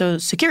 but also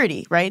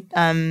security, right?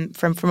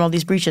 From all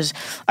these breaches.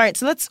 All right,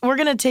 so we're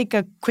going to take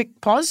a quick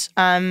pause.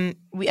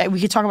 We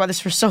could talk about this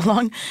for so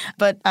long,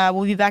 but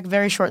we'll be back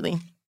very shortly.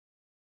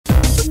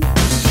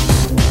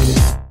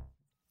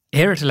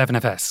 Here at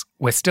 11FS,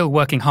 we're still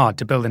working hard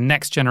to build the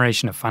next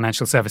generation of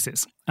financial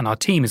services, and our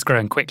team is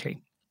growing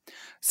quickly.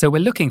 So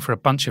we're looking for a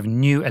bunch of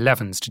new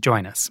 11s to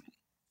join us.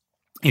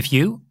 If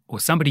you, or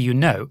somebody you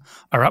know,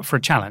 are up for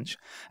a challenge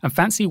and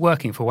fancy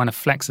working for one of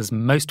Flex's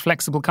most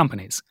flexible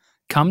companies,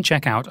 come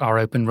check out our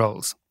open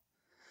roles.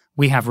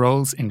 We have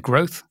roles in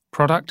growth,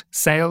 product,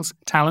 sales,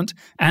 talent,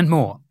 and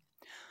more.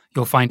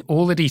 You'll find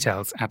all the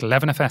details at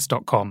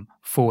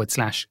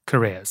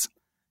 11fs.com/careers.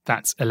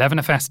 That's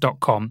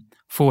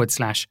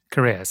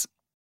 11fs.com/careers.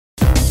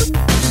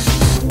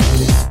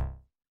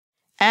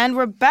 And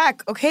we're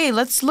back. Okay,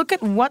 let's look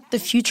at what the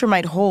future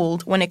might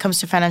hold when it comes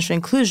to financial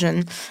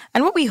inclusion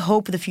and what we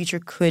hope the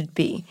future could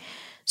be.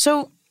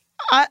 So,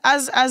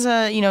 as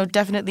a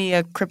definitely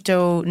a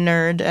crypto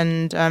nerd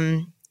and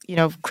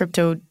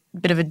crypto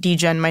bit of a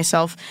degen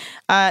myself,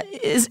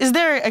 is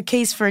there a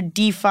case for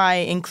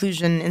DeFi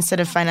inclusion instead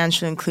of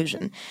financial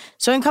inclusion?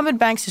 So incumbent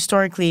banks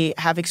historically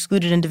have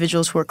excluded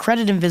individuals who are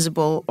credit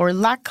invisible or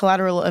lack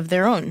collateral of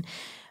their own.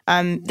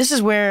 This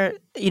is where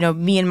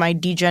me and my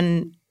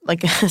degen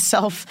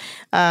self,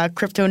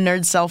 crypto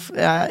nerd self,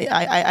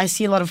 I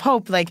see a lot of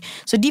hope.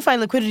 So DeFi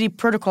liquidity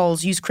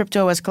protocols use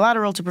crypto as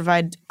collateral to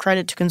provide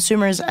credit to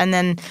consumers,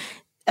 and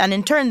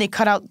in turn they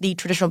cut out the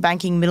traditional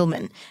banking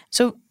middlemen.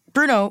 So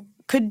Bruno,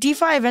 could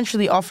DeFi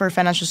eventually offer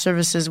financial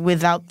services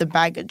without the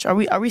baggage? Are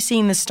we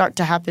seeing this start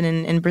to happen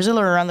in Brazil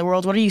or around the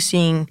world? What are you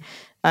seeing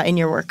in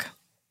your work?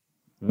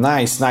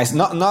 Nice.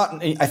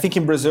 Not. I think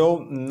in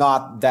Brazil,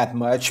 not that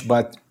much,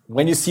 but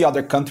when you see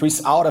other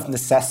countries out of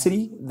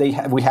necessity,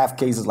 we have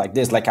cases like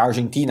this, like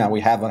Argentina.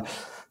 We have a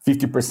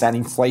 50%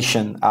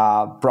 inflation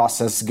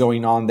process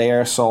going on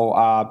there. So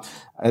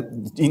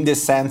in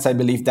this sense, I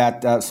believe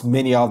that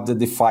many of the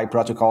DeFi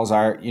protocols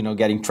are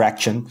getting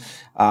traction.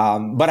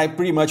 But I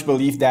pretty much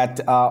believe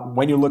that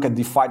when you look at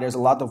DeFi, there's a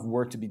lot of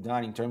work to be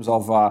done in terms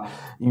of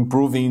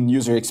improving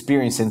user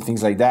experience and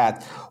things like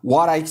that.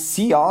 What I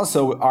see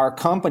also are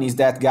companies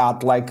that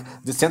got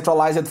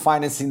decentralized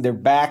finance in their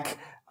back.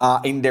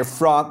 In their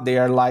front, they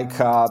are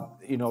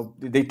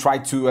they try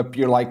to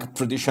appear like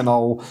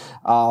traditional,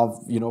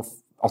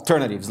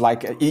 alternatives,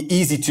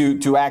 easy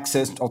to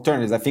access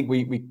alternatives. I think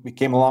we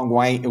came a long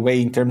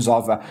way in terms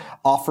of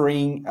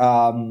offering,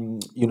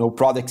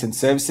 products and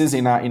services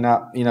in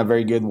a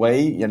very good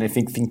way. And I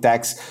think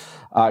fintechs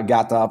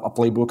got a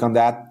playbook on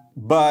that.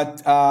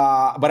 But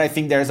I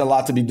think there's a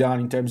lot to be done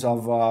in terms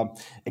of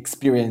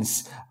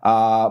experience.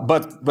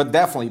 But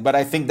definitely. But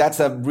I think that's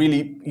a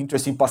really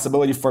interesting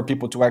possibility for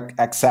people to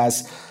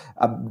access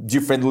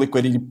different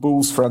liquidity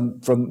pools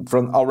from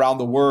around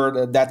the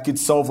world that could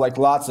solve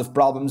lots of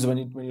problems when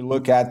you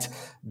look at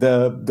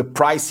the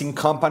pricing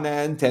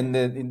component and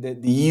the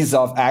ease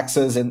of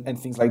access and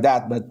things like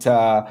that. But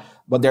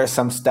there are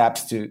some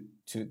steps to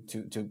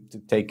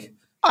take.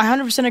 I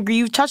 100% agree.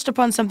 You've touched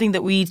upon something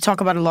that we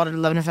talk about a lot at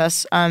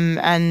 11FS.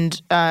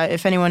 And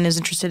if anyone is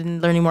interested in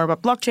learning more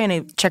about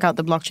blockchain, check out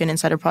the Blockchain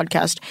Insider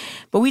podcast.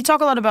 But we talk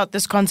a lot about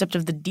this concept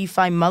of the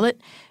DeFi mullet,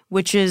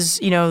 which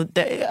is,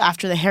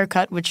 after the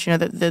haircut, which,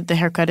 the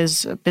haircut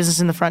is business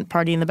in the front,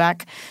 party in the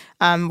back.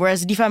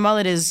 Whereas the DeFi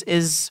mullet is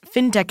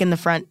fintech in the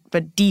front,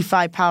 but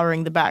DeFi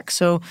powering the back.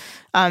 So,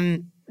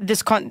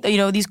 these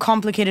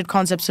complicated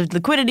concepts of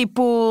liquidity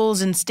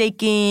pools and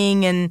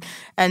staking and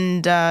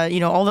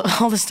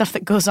all the stuff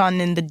that goes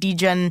on in the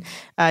degen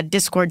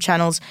Discord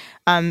channels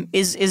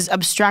is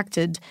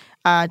abstracted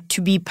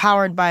to be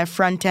powered by a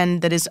front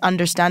end that is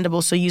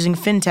understandable. So using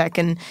fintech,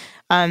 and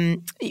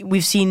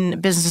we've seen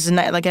businesses in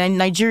a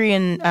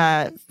Nigerian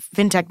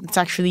fintech that's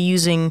actually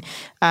using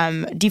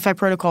DeFi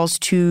protocols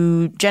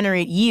to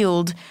generate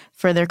yield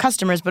for their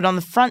customers, but on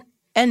the front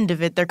end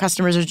of it, their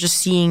customers are just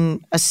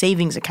seeing a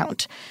savings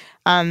account,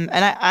 and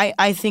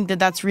I think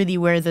that's really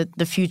where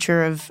the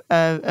future of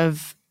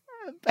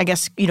I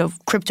guess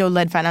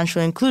crypto-led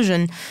financial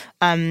inclusion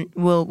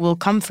will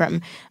come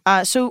from.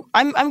 So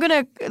I'm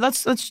gonna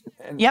let's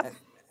yep.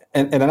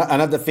 And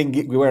another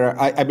thing where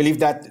I believe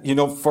that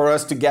for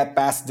us to get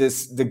past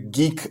the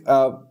geek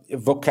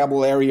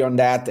vocabulary on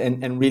that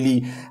and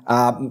really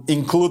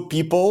include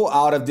people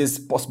out of these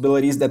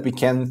possibilities that we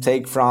can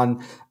take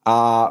from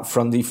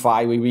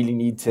DeFi, we really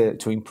need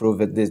to improve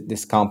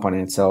this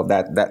component. So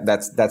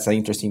that's an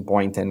interesting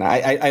point, and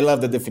I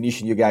love the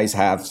definition you guys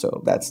have.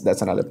 So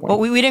that's another point. Well,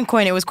 we didn't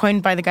coin it; it was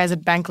coined by the guys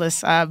at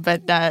Bankless,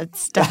 but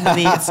it's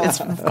definitely it's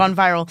gone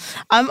viral.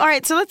 All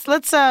right, so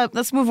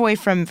let's move away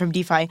from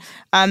DeFi.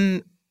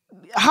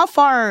 How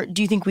far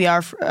do you think we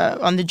are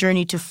on the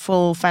journey to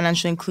full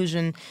financial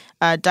inclusion,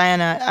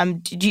 Diana?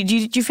 Do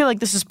you feel like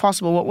this is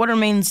possible? What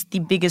remains the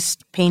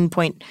biggest pain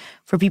point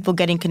for people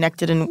getting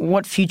connected, and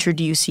what future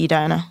do you see,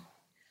 Diana?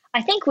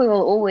 I think we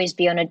will always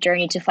be on a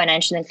journey to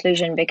financial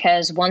inclusion,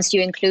 because once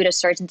you include a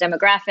certain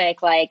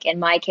demographic, like in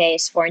my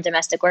case, foreign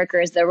domestic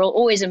workers, there will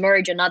always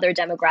emerge another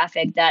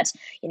demographic that's,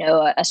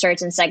 a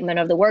certain segment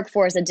of the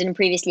workforce that didn't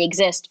previously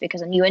exist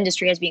because a new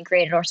industry has been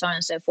created, or so on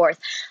and so forth.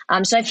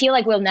 So I feel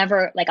like we'll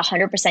never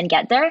 100%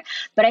 get there.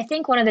 But I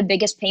think one of the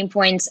biggest pain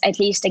points, at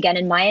least again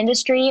in my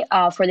industry,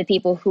 for the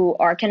people who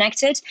are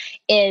connected,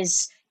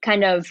 is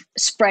kind of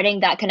spreading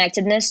that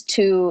connectedness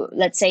to,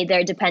 let's say,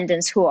 their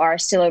dependents who are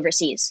still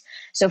overseas.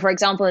 So, for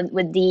example,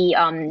 with the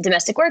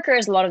domestic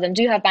workers, a lot of them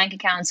do have bank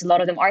accounts. A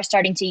lot of them are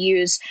starting to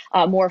use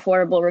more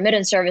affordable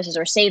remittance services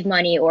or save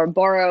money or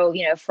borrow,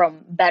 from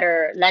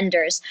better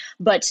lenders.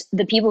 But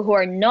the people who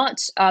are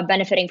not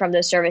benefiting from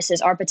those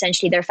services are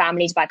potentially their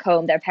families back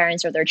home, their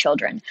parents or their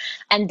children.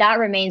 And that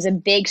remains a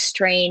big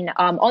strain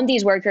on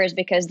these workers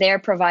because they're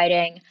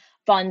providing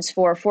funds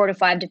for 4 to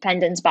 5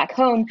 dependents back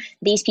home.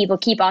 These people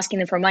keep asking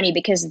them for money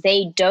because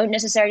they don't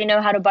necessarily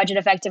know how to budget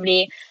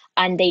effectively,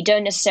 and they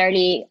don't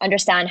necessarily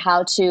understand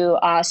how to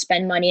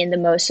spend money in the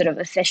most sort of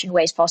efficient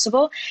ways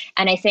possible.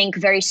 And I think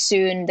very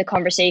soon the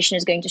conversation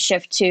is going to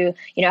shift to,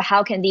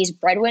 how can these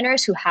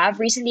breadwinners who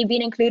have recently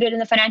been included in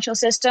the financial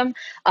system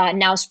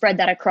now spread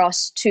that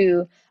across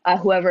to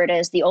whoever it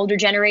is, the older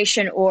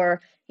generation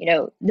or,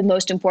 the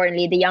most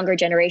importantly, the younger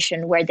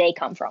generation where they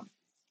come from.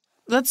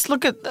 Let's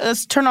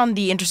turn on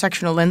the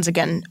intersectional lens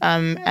again,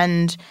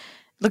 and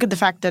look at the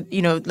fact that,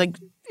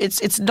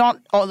 it's not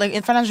all, like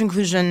in financial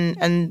inclusion,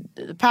 and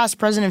the past,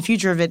 present, and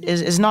future of it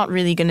is not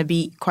really going to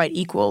be quite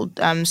equal.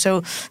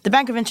 So the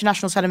Bank of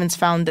International Settlements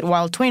found that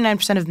while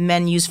 29% of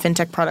men use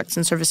fintech products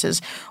and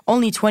services,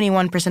 only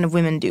 21% of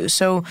women do.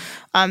 So,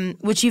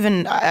 which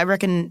even, I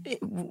reckon,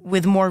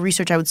 with more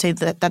research, I would say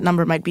that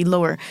number might be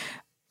lower.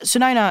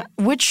 Sunaina,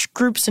 which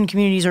groups and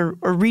communities or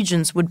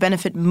regions would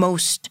benefit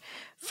most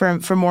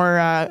for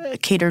more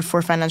catered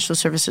for financial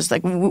services?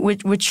 Like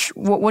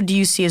what do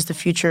you see as the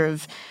future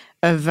of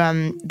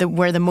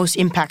where the most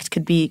impact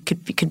could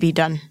be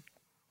done?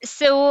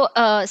 So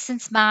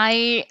since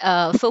my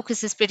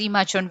focus is pretty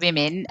much on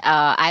women,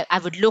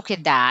 I would look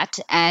at that,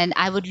 and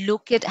I would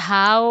look at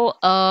how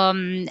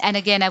and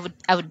again I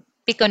would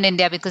pick on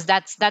India because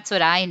that's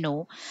what I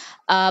know.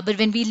 But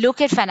when we look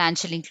at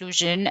financial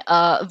inclusion,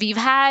 we've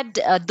had,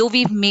 though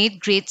we've made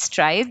great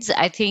strides,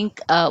 I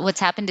think what's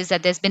happened is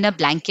that there's been a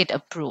blanket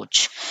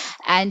approach.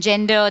 And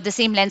the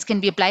same lens can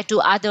be applied to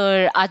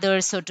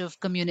other sort of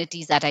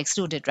communities that are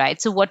excluded,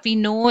 right? So what we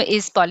know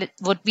is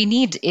what we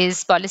need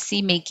is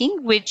policy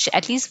making, which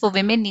at least for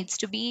women needs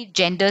to be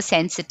gender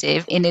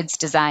sensitive in its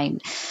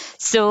design.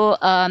 So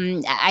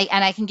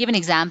I can give an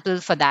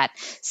example for that.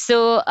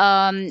 So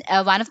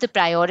one of the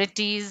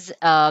priorities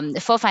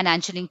for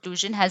financial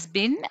inclusion has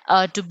been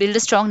to build a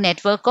strong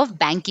network of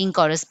banking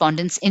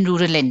correspondents in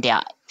rural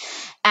India.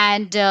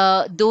 And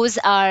those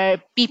are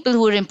people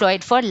who are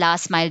employed for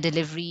last mile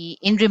delivery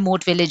in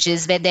remote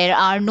villages where there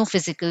are no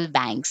physical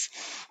banks.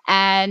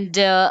 And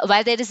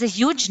while there is a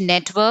huge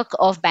network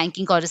of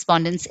banking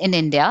correspondents in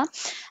India,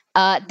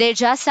 there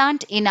just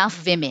aren't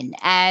enough women.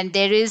 And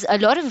there is a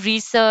lot of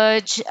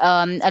research,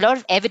 a lot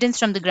of evidence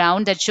from the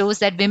ground that shows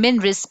that women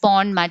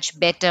respond much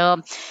better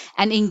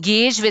and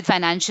engage with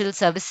financial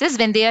services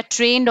when they are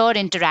trained or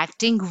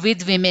interacting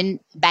with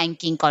women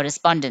banking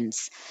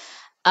correspondents.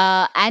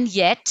 And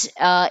yet,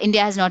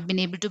 India has not been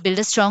able to build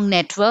a strong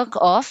network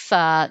of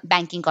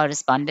banking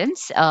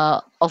correspondents,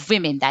 of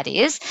women, that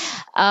is,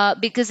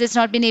 because it's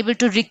not been able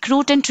to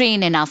recruit and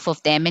train enough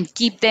of them and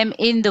keep them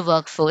in the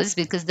workforce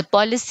because the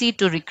policy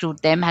to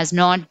recruit them has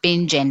not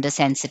been gender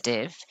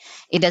sensitive.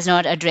 It does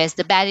not address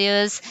the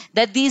barriers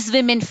that these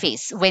women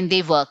face when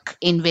they work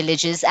in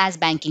villages as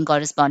banking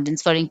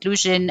correspondents for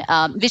inclusion,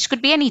 which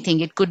could be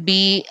anything. It could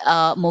be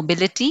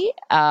mobility,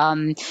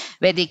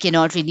 where they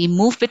cannot really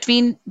move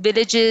between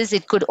villages.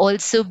 It could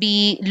also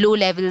be low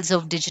levels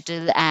of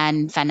digital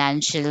and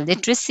financial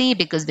literacy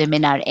because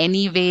women are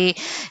anyway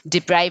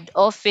deprived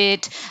of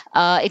it.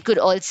 It could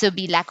also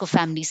be lack of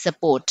family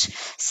support.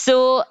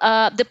 So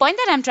the point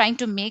that I'm trying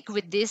to make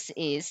with this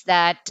is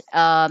that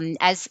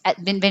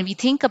when we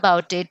think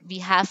about it, we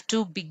have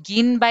to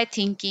begin by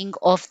thinking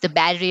of the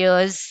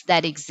barriers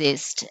that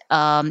exist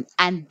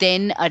and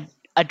then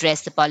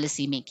address the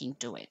policy making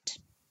to it.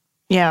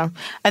 Yeah,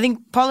 I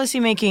think policy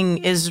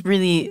making is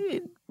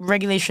really,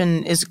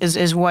 regulation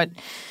is what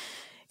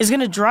is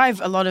going to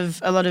drive a lot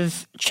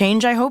of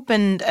change, I hope.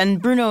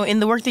 And Bruno, in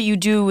the work that you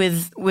do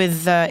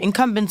with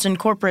incumbents and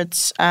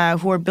corporates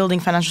who are building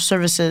financial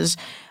services,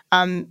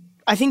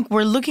 I think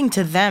we're looking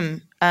to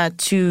them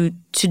to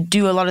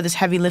do a lot of this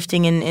heavy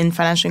lifting in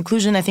financial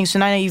inclusion. I think,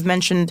 Sunaina, you've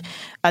mentioned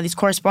these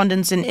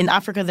correspondents in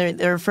Africa.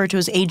 They're referred to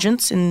as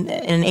agents in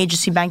an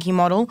agency banking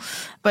model.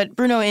 But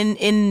Bruno,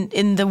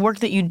 in the work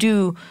that you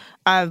do,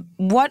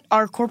 what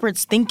are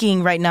corporates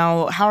thinking right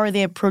now? How are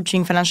they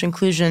approaching financial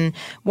inclusion?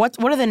 What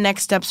are the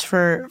next steps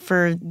for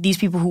these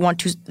people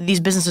these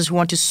businesses who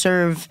want to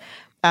serve,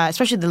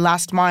 especially the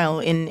last mile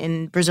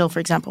in Brazil, for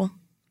example?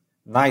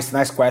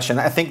 Nice question.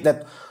 I think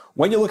that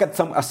when you look at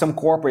some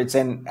corporates,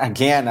 and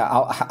again,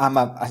 I'm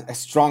a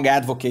strong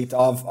advocate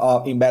of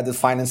embedded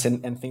finance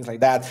and things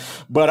like that,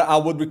 but I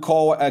would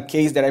recall a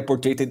case that I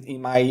portrayed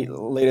in my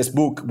latest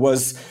book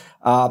was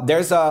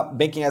there's a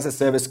banking as a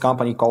service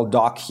company called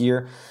Doc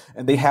here,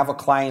 and they have a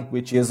client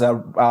which is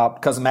a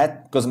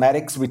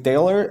cosmetics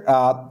retailer,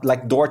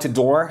 like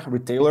door-to-door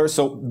retailer.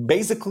 So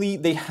basically,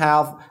 they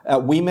have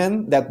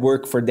women that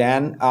work for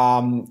them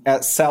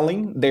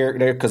selling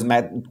their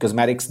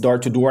cosmetics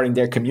door-to-door in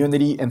their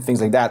community and things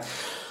like that.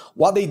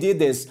 what they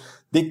did is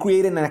they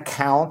created an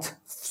account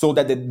so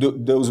that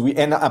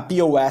and a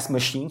POS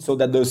machine so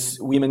that those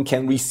women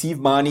can receive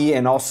money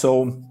and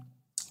also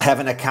have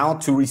an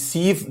account to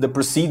receive the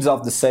proceeds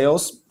of the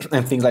sales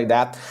and things like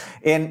that.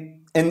 And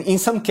in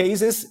some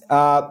cases,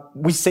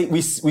 we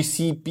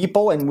see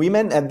people and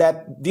women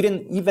that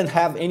didn't even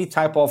have any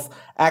type of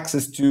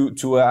access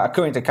to a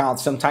current account.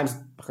 Sometimes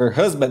her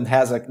husband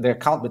has the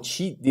account, but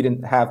she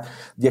didn't have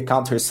the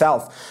account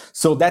herself.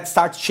 So that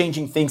starts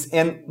changing things.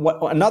 And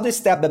another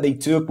step that they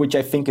took, which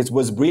I think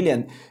was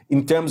brilliant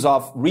in terms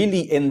of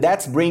really, and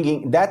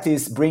that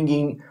is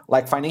bringing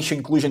like financial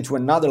inclusion to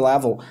another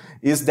level,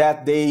 is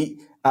that they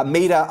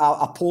made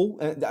a poll,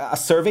 a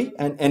survey,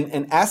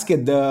 and asked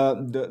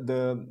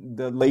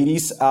the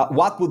ladies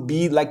what would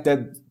be like the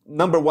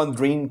number one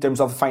dream in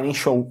terms of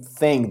financial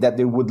thing that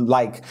they would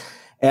like.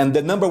 And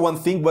the number one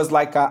thing was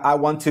like, I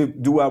want to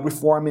do a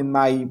reform in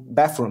my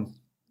bathroom.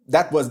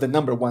 That was the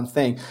number one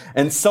thing.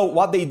 And so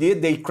what they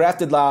did, they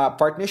crafted a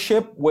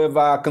partnership with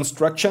a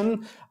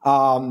construction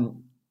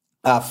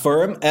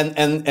firm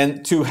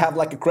and to have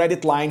like a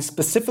credit line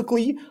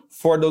specifically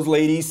for those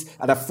ladies,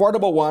 an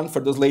affordable one for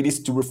those ladies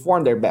to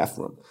reform their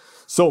bathroom.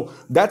 So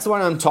that's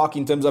what I'm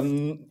talking in terms of,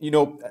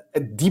 a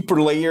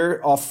deeper layer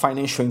of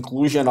financial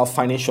inclusion, of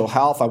financial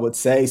health, I would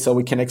say. So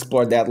we can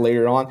explore that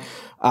later on.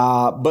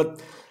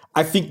 But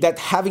I think that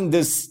having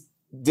this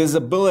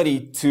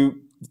ability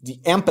the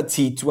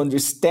empathy to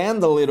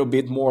understand a little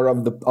bit more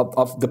of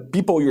the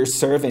people you're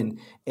serving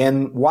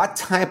and what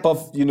type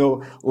of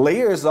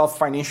layers of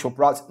financial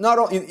products. Not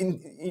only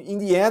in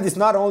the end, it's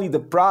not only the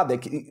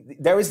product.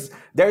 There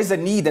is a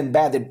need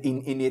embedded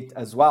in it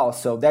as well.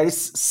 So there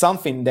is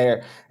something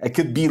there. It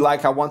could be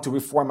like, I want to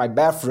reform my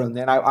bathroom,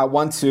 and I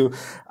want to,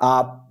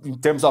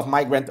 in terms of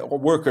migrant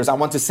workers, I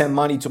want to send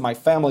money to my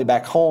family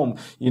back home.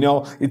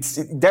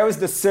 There is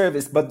the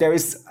service, but there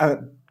is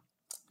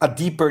a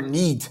deeper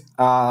need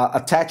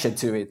attached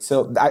to it.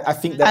 So I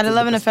think that at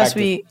 11FS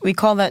we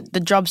call that the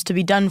jobs to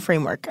be done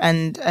framework,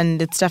 and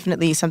it's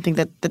definitely something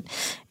that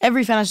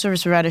every financial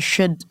service provider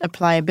should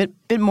apply a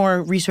bit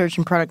more research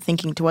and product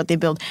thinking to what they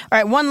build. All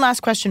right, one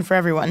last question for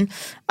everyone.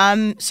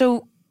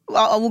 So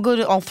we'll go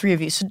to all three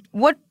of you. So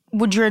what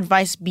would your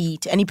advice be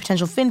to any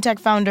potential fintech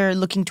founder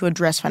looking to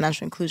address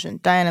financial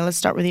inclusion? Diana, let's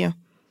start with you.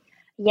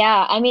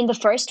 Yeah, I mean, the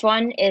first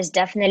one is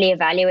definitely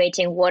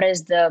evaluating what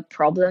is the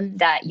problem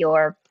that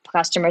your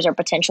customers or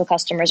potential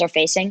customers are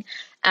facing.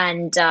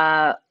 And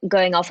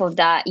going off of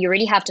that, you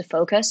really have to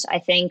focus. I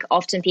think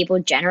often people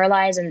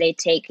generalize and they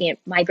take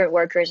migrant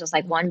workers as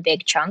like one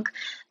big chunk.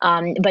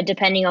 But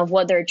depending on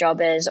what their job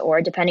is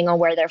or depending on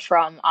where they're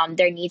from,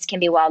 their needs can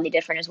be wildly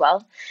different as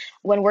well.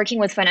 When working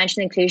with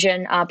financial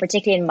inclusion,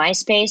 particularly in my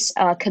space,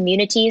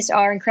 communities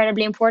are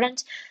incredibly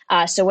important.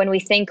 So when we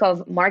think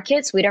of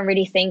markets, we don't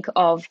really think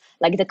of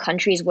like the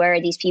countries where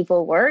these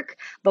people work,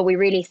 but we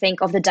really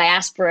think of the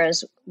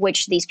diasporas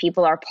which these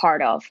people are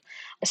part of.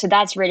 So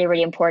that's really,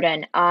 really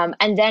important.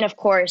 And then, of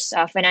course,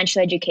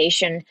 financial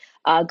education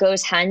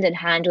goes hand in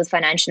hand with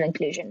financial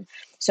inclusion.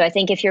 So I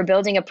think if you're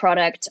building a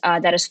product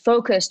that is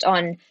focused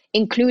on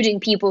including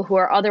people who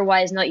are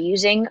otherwise not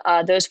using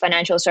those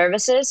financial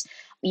services,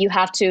 you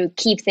have to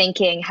keep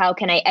thinking, how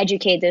can I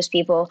educate those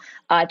people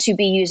to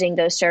be using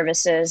those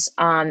services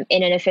in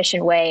an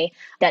efficient way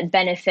that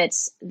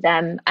benefits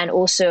them and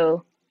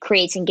also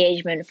creates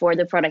engagement for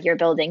the product you're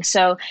building.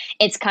 So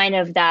it's kind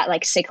of that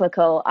like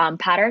cyclical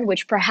pattern,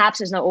 which perhaps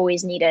is not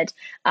always needed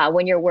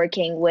when you're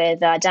working with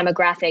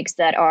demographics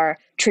that are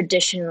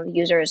traditional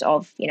users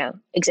of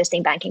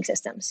existing banking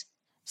systems.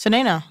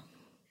 Sunaina.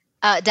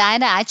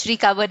 Diana actually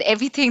covered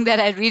everything that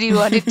I really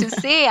wanted to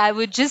say. I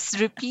would just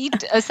repeat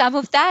some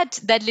of that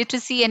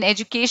literacy and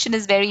education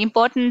is very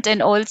important,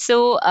 and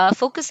also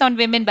focus on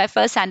women by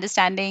first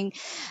understanding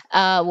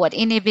what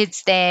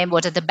inhibits them,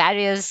 what are the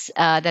barriers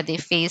that they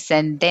face,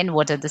 and then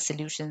what are the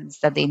solutions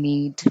that they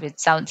need, which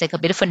sounds like a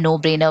bit of a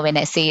no-brainer when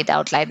I say it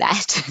out like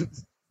that.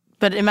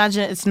 But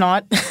imagine it's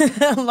not.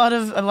 a lot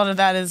of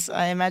that is,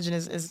 I imagine,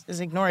 is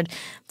ignored.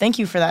 Thank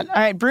you for that. All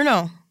right,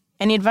 Bruno,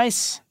 any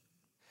advice?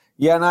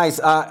 Yeah, nice.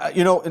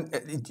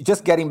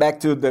 Just getting back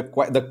to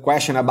the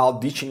question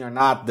about ditching or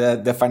not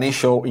the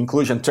financial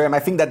inclusion term, I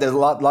think that there's a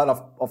lot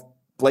of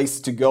place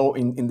to go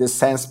in this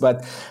sense,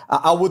 but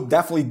I would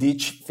definitely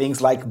ditch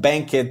things like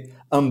banked,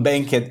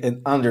 unbanked,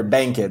 and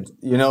underbanked.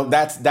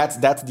 That's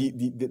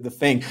the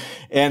thing.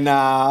 And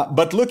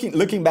but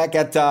looking back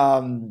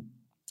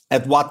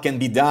at what can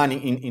be done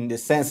in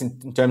this sense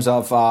in terms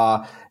of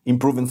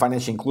improving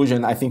financial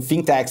inclusion, I think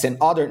fintechs and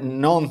other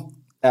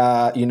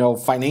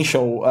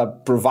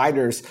financial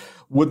providers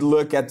would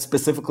look at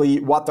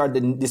specifically what are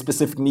the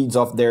specific needs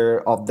of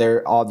their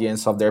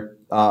audience, of their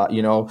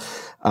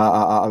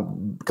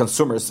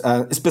consumers.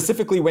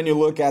 Specifically, when you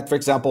look at, for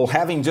example,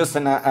 having just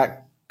a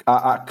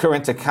a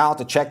current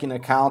account, a checking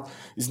account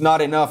is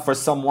not enough for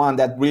someone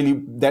that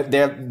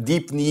their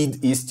deep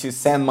need is to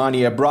send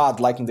money abroad,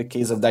 like in the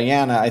case of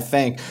Diana, I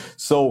think.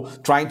 So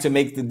trying to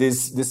make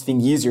this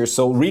thing easier.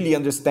 So really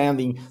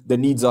understanding the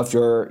needs of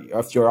your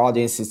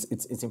audience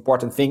it's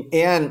important thing,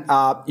 and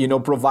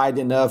provide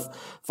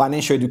enough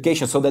financial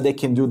education so that they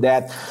can do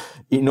that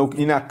in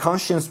a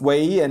conscious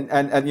way and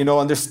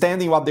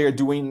understanding what they're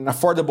doing in an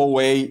affordable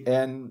way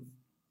and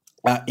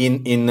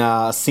in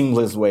a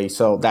seamless way.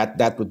 So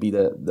that would be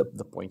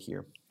the point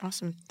here.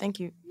 Awesome. Thank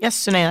you.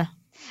 Yes, Sunaina.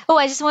 Oh,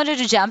 I just wanted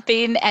to jump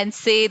in and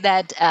say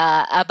that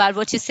about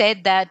what you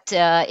said, that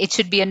it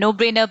should be a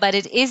no-brainer, but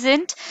it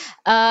isn't.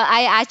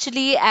 I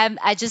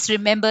just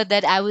remember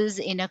that I was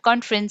in a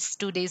conference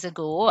 2 days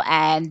ago,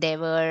 and there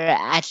were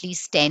at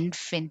least 10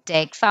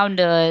 fintech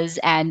founders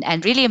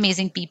and really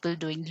amazing people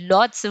doing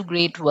lots of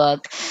great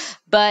work.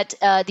 But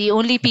the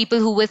only people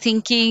who were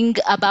thinking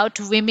about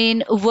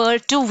women were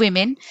 2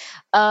 women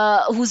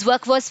whose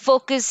work was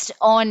focused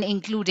on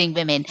including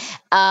women.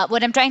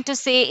 What I'm trying to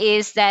say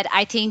is that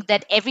I think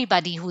that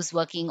everybody who's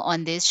working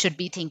on this should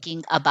be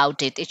thinking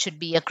about it. It should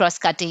be a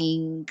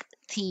cross-cutting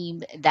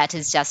theme that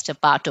is just a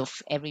part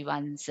of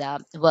everyone's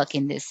work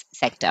in this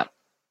sector.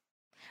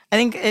 I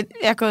think it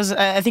echoes.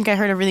 I think I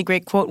heard a really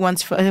great quote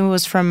once. I think it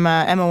was from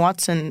Emma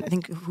Watson, I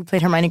think, who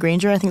played Hermione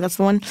Granger. I think that's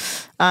the one.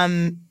 I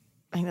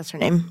think that's her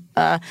name.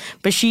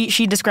 But she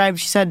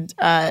said,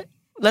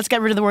 let's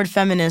get rid of the word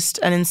feminist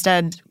and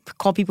instead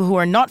call people who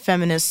are not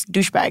feminists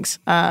douchebags.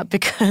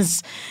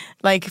 Because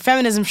like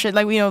feminism should,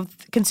 like,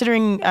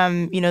 considering,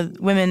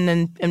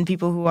 women and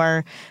people who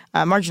are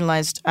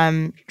marginalized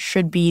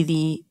should be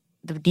the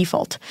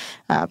default.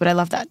 But I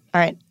love that. All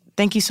right.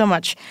 Thank you so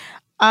much.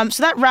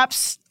 So that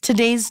wraps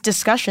today's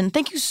discussion.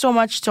 Thank you so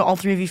much to all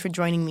 3 of you for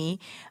joining me.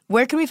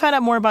 Where can we find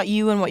out more about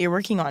you and what you're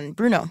working on?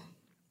 Bruno?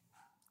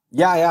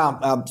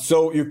 Yeah.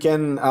 So you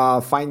can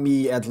find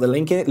me at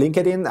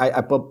LinkedIn.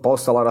 I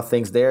post a lot of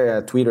things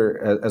there,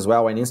 Twitter as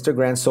well, and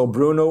Instagram. So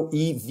Bruno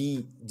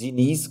E.V.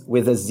 Diniz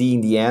with a Z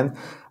in the end.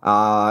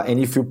 And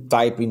if you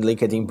type in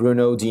LinkedIn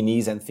Bruno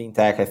Diniz and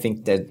FinTech, I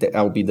think that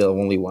will be the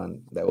only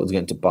one that was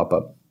going to pop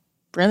up.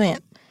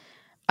 Brilliant.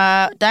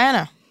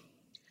 Diana?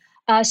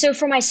 So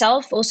for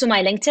myself, also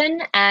my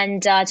LinkedIn,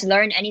 and to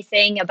learn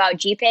anything about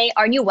GPay,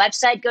 our new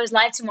website goes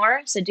live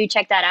tomorrow, so do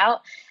check that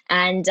out.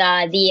 And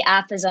the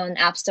app is on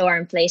App Store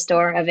and Play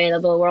Store,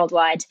 available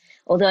worldwide,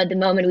 although at the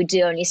moment we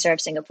do only serve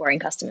Singaporean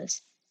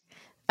customers.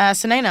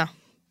 Sunaina?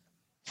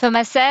 For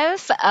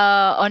myself,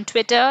 on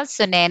Twitter,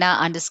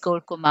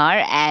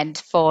 Sunaina_Kumar. And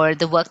for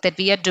the work that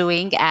we are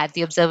doing at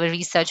the Observer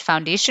Research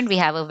Foundation, we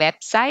have a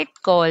website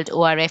called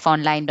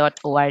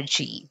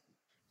orfonline.org.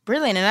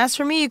 Brilliant. And as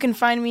for me, you can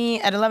find me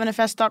at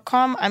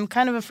 11fs.com. I'm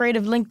kind of afraid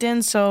of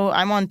LinkedIn, so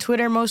I'm on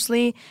Twitter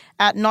mostly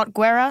at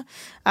NotGuerra.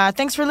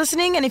 Thanks for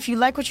listening. And if you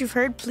like what you've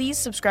heard, please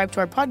subscribe to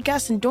our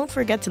podcast and don't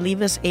forget to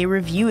leave us a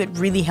review. It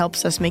really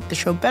helps us make the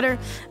show better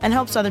and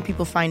helps other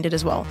people find it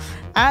as well.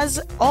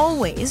 As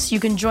always, you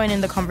can join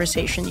in the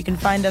conversation. You can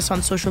find us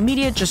on social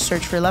media. Just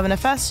search for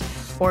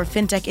 11FS or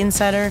FinTech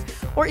Insider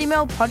or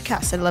email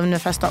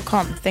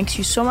podcast@11fs.com. Thanks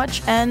you so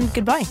much and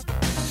goodbye.